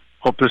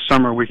 Hope this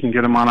summer we can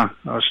get him on a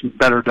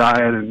better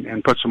diet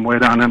and put some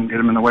weight on him, get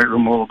him in the weight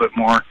room a little bit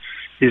more.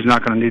 He's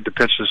not going to need to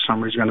pitch this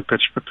summer. He's going to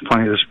pitch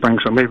plenty this spring,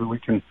 so maybe we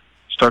can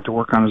start to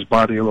work on his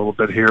body a little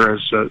bit here as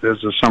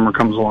the summer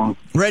comes along.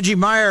 Reggie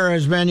Meyer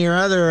has been your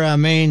other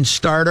main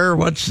starter.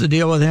 What's the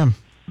deal with him?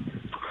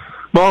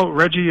 Well,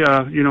 Reggie,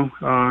 had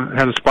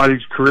a spotty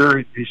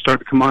career. He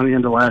started to come on the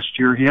end of last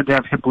year. He had to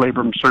have hip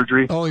labrum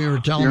surgery. Oh, you were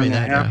telling me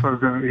that.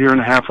 A year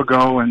and a half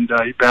ago, and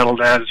he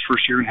battled that his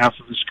first year and a half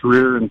of his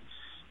career, and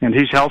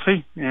he's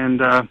healthy and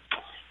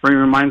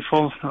very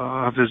mindful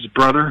of his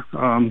brother,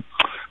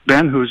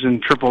 Ben, who's in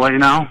AAA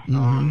now.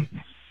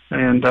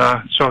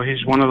 So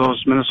he's one of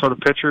those Minnesota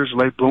pitchers,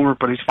 late bloomer,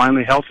 but he's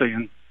finally healthy,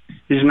 and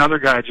he's another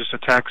guy just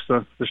attacks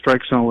the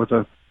strike zone with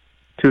a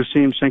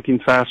 2-seam sinking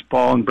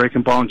fastball and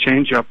breaking ball and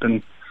changeup,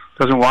 and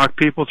doesn't walk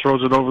people,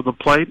 throws it over the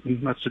plate,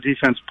 and lets the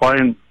defense play,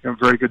 and a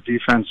very good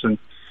defense. And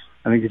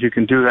I think if you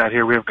can do that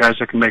here, we have guys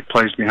that can make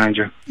plays behind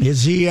you.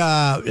 Is he?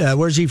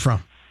 Where's he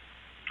from?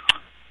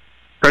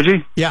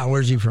 Reggie? Yeah,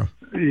 where's he from?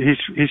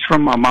 He's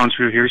from Mounds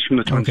View here. He's from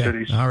the Twin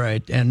Cities. All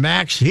right. And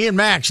Max? He and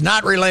Max,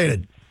 not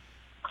related?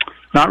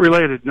 Not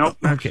related. Nope.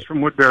 Max is from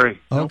Woodbury.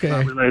 Okay.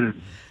 Nope, not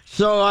related.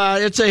 So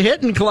it's a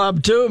hitting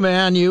club too,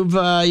 man.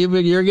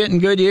 You're getting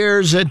good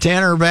years at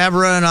Tanner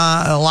Vavra, and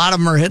a lot of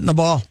them are hitting the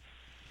ball.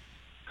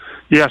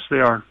 Yes,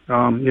 they are.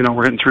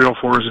 We're hitting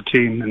 304 as a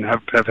team, and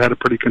have had a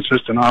pretty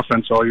consistent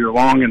offense all year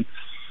long. And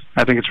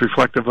I think it's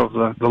reflective of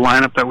the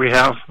lineup that we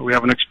have. We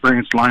have an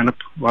experienced lineup,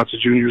 lots of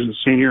juniors and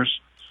seniors,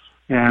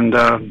 and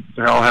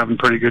they're all having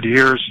pretty good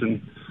years.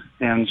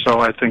 And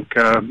so I think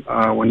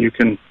when you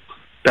can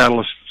battle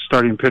a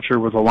starting pitcher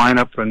with a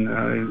lineup, and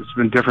it's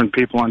been different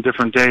people on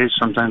different days.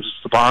 Sometimes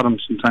it's the bottom,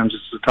 sometimes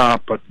it's the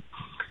top. But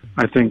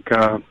I think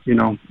Taran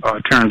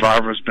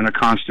Vavra has been a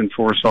constant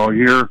for us all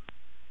year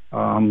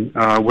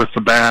with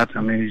the bat.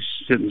 I mean, he's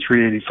hitting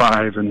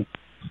 385, and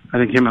I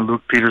think him and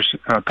Luke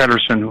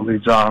Pedersen, who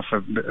leads off,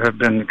 have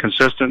been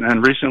consistent.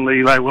 And recently,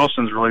 Eli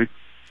Wilson's really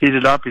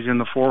heated up. He's in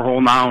the 4-hole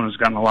now and has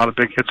gotten a lot of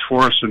big hits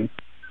for us. And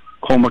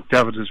Cole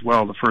McDevitt as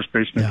well, the first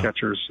baseman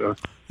catchers.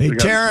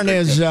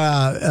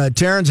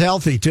 Taran's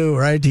healthy too,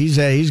 right?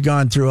 He's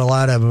gone through a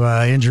lot of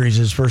injuries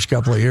his first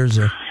couple of years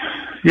there.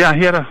 Yeah,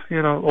 he had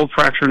an old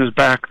fracture in his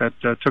back that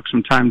took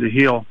some time to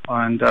heal,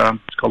 and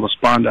it's called a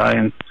spondy.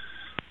 And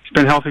he's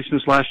been healthy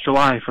since last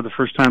July for the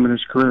first time in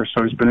his career.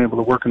 So he's been able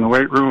to work in the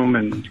weight room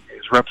and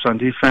his reps on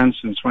defense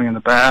and swinging the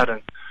bat.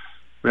 And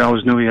we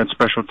always knew he had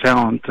special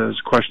talent. It's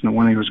a question of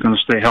when he was going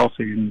to stay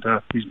healthy, and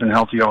he's been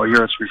healthy all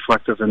year. It's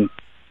reflective in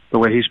the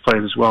way he's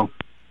played as well.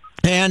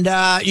 And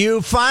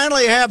you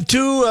finally have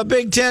 2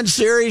 Big Ten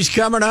series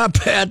coming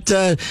up at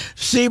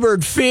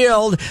Siebert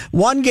Field.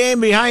 1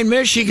 game behind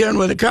Michigan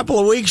with a couple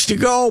of weeks to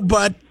go,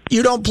 but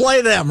you don't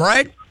play them,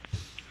 right?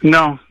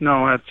 No,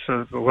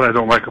 that's what I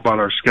don't like about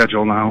our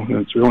schedule now.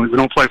 We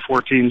don't play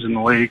 4 teams in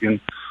the league, and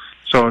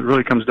so it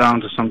really comes down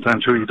to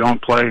sometimes who you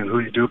don't play and who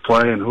you do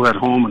play and who at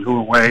home and who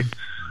away.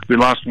 We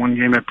lost 1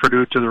 game at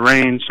Purdue to the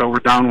rain, so we're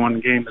down 1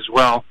 game as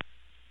well.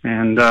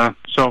 And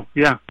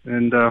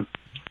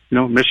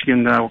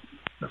Michigan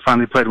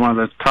finally played one of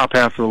the top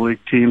half of the league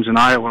teams in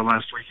Iowa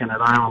last weekend.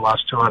 At Iowa,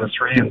 lost 2 out of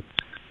 3, and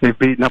they've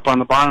beaten up on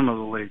the bottom of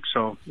the league.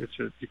 So you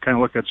kind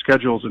of look at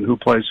schedules and who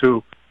plays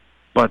who.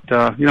 But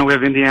we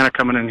have Indiana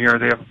coming in here.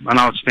 They have an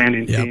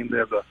outstanding team. They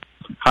have the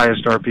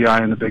highest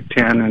RPI in the Big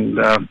Ten, and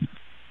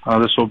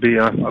this will be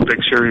a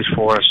big series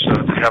for us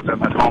to have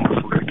them at home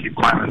if we're going to keep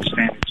climbing the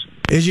standings.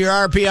 Is your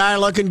RPI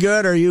looking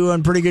good? Are you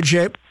in pretty good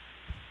shape?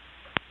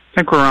 I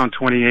think we're around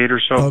 28 or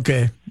so.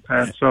 Okay.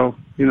 So,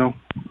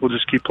 we'll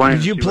just keep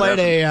playing. You played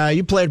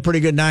a pretty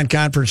good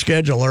non-conference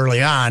schedule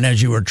early on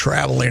as you were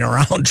traveling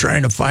around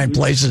trying to find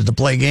places to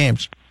play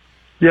games.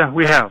 Yeah,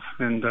 we have.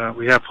 And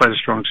we have played a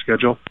strong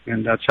schedule,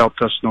 and that's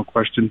helped us, no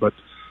question. But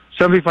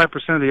 75%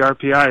 of the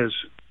RPI is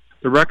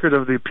the record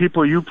of the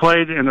people you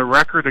played and the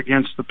record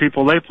against the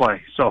people they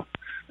play. So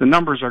the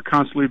numbers are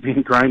constantly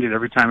being grinded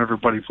every time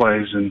everybody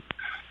plays. And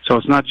so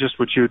it's not just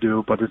what you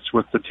do, but it's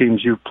with the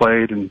teams you've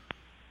played and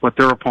what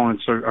their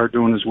opponents are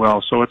doing as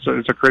well. So it's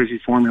a crazy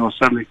formula.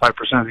 75%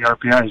 of the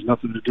RPI has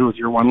nothing to do with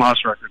your one-loss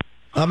record.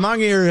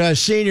 Among your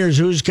seniors,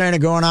 who's kind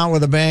of going out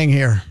with a bang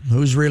here?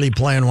 Who's really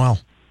playing well?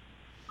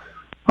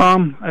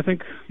 I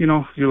think,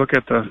 if you look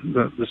at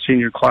the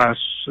senior class,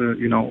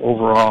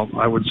 overall,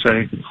 I would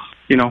say,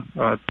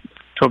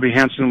 Toby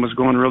Hansen was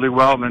going really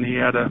well. Then he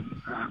had a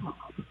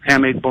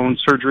hamate bone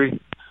surgery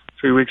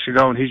 3 weeks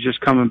ago, and he's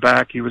just coming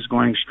back. He was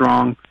going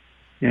strong.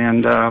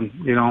 And,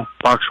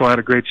 Boxwell had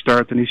a great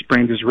start. Then he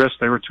sprained his wrist.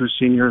 They were two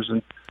seniors,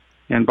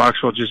 and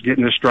Boxwell just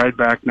getting his stride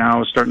back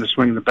now, starting to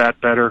swing the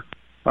bat better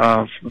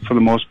for the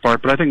most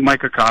part. But I think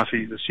Micah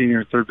Coffey, the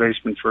senior third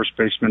baseman, first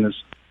baseman, has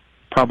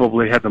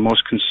probably had the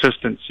most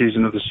consistent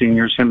season of the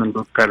seniors, him and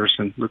Luke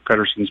Pederson. Luke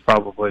Pederson's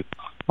probably, in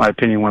my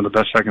opinion, one of the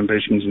best second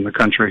basemen in the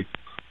country,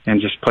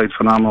 and just played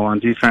phenomenal on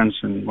defense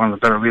and one of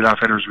the better leadoff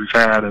hitters we've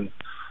had.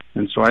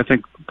 And so I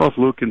think both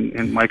Luke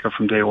and Micah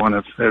from day one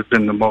have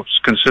been the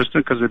most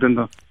consistent because they've been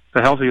the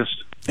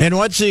healthiest. And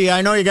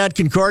I know you got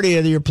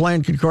Concordia, you're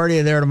playing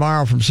Concordia there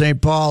tomorrow from St.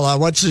 Paul.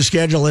 What's the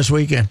schedule this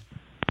weekend?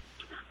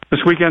 This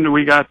weekend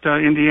we got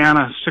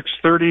Indiana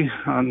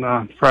 6:30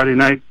 on Friday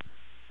night.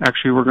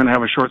 Actually, we're going to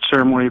have a short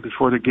ceremony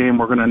before the game.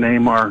 We're going to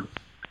name our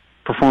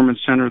performance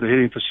center, the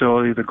hitting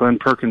facility, the Glenn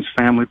Perkins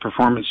Family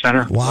Performance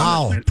Center.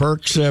 Wow,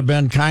 Perks have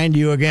been kind to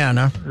you again,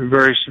 huh?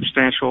 Very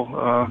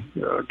substantial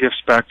gifts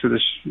back to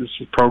this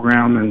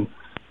program,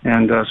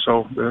 and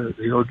so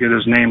he'll get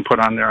his name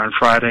put on there on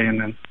Friday, and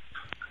then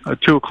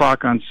 2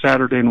 o'clock on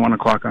Saturday and 1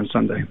 o'clock on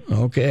Sunday.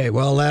 Okay,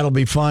 well, that'll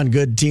be fun.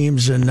 Good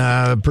teams and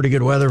pretty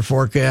good weather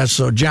forecast.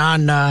 So,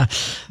 John,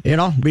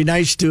 be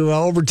nice to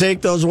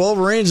overtake those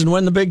Wolverines and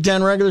win the Big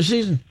Ten regular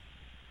season.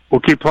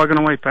 We'll keep plugging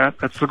away, Pat.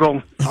 That's the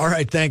goal. All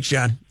right, thanks,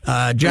 John.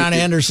 John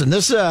Anderson.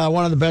 This is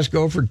one of the best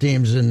Gopher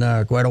teams in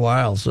quite a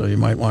while, so you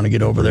might want to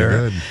get over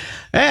there. Good.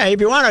 Hey, if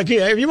you want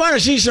to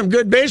see some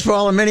good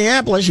baseball in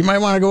Minneapolis, you might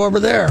want to go over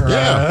there.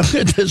 Yeah,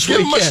 this give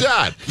weekend. them a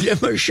shot. Give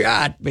them a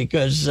shot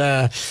because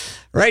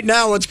right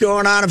now, what's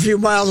going on a few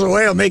miles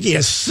away will make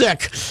you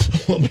sick.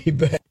 We'll be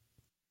back.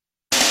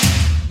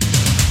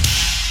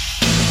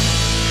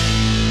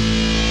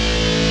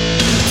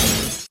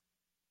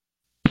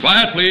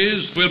 Quiet,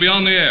 please. We'll be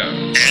on the air.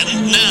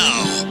 And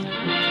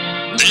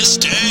now, this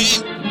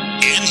day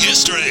in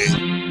history.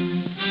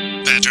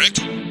 Patrick?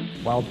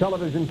 While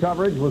television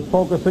coverage was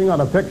focusing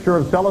on a picture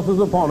of Sellis's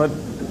opponent,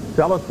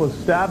 Sellis was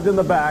stabbed in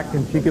the back,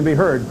 and she can be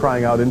heard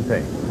crying out in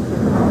pain.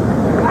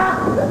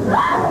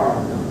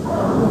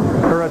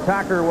 Her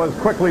attacker was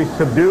quickly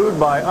subdued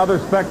by other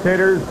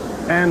spectators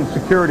and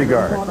security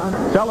guards.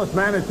 Sellis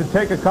managed to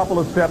take a couple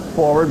of steps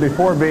forward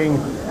before being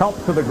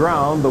helped to the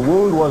ground. The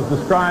wound was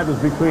described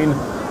as between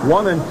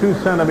 1 and 2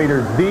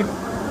 centimeters deep.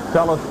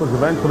 Sellis was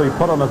eventually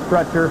put on a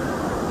stretcher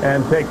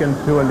and taken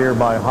to a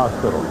nearby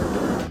hospital.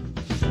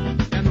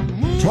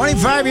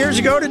 25 years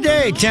ago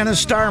today, tennis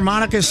star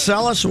Monica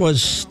Seles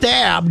was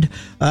stabbed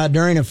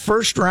during a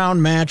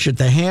first-round match at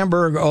the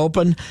Hamburg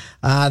Open.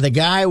 The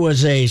guy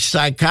was a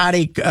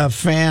psychotic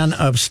fan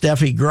of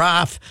Steffi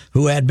Graf,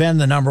 who had been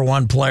the number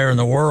one player in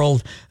the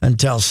world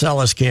until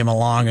Seles came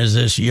along as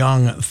this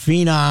young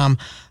phenom.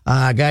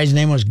 Guy's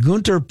name was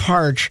Gunter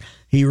Parch.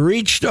 He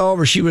reached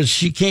over. She was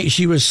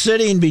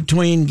sitting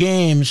between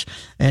games,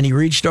 and he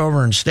reached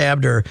over and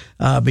stabbed her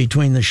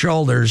between the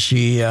shoulders.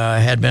 She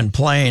had been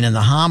playing in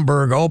the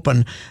Hamburg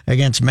Open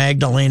against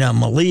Magdalena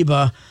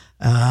Maliba.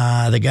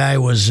 The guy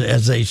was,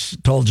 as they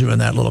told you in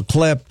that little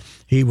clip,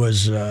 he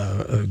was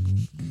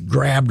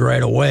grabbed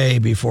right away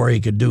before he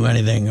could do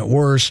anything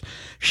worse.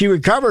 She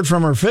recovered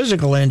from her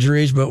physical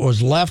injuries, but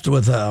was left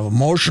with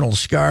emotional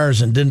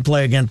scars and didn't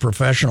play again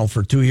professional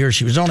for 2 years.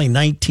 She was only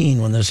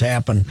 19 when this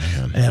happened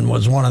and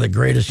was one of the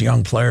greatest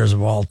young players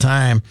of all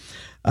time.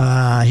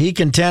 He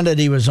contended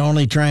he was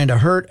only trying to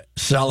hurt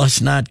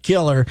Seles, not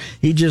kill her.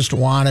 He just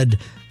wanted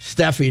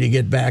Steffi to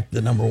get back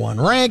the number one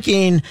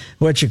ranking,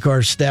 which, of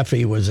course,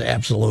 Steffi was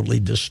absolutely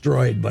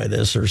destroyed by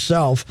this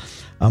herself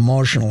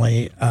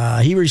emotionally.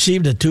 He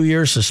received a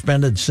 2-year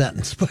suspended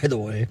sentence, by the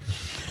way.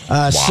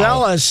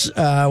 Seles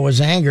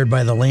was angered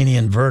by the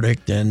lenient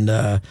verdict, and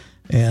there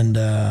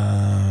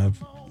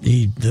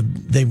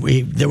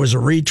was a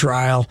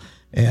retrial,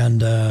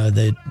 and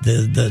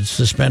the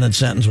suspended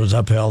sentence was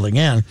upheld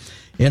again.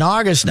 In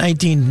August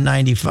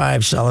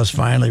 1995, Seles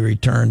finally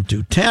returned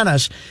to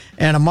tennis,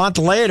 and a month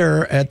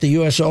later at the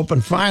U.S.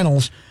 Open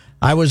Finals,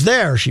 I was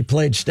there. She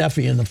played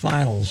Steffi in the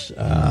finals,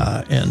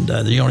 and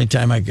the only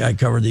time I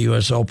covered the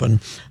U.S. Open,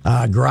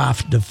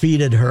 Graf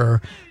defeated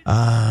her,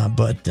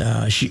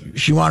 but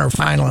she won her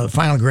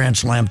final Grand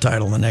Slam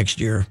title the next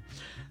year.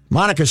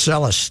 Monica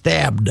Seles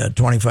stabbed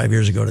 25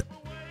 years ago.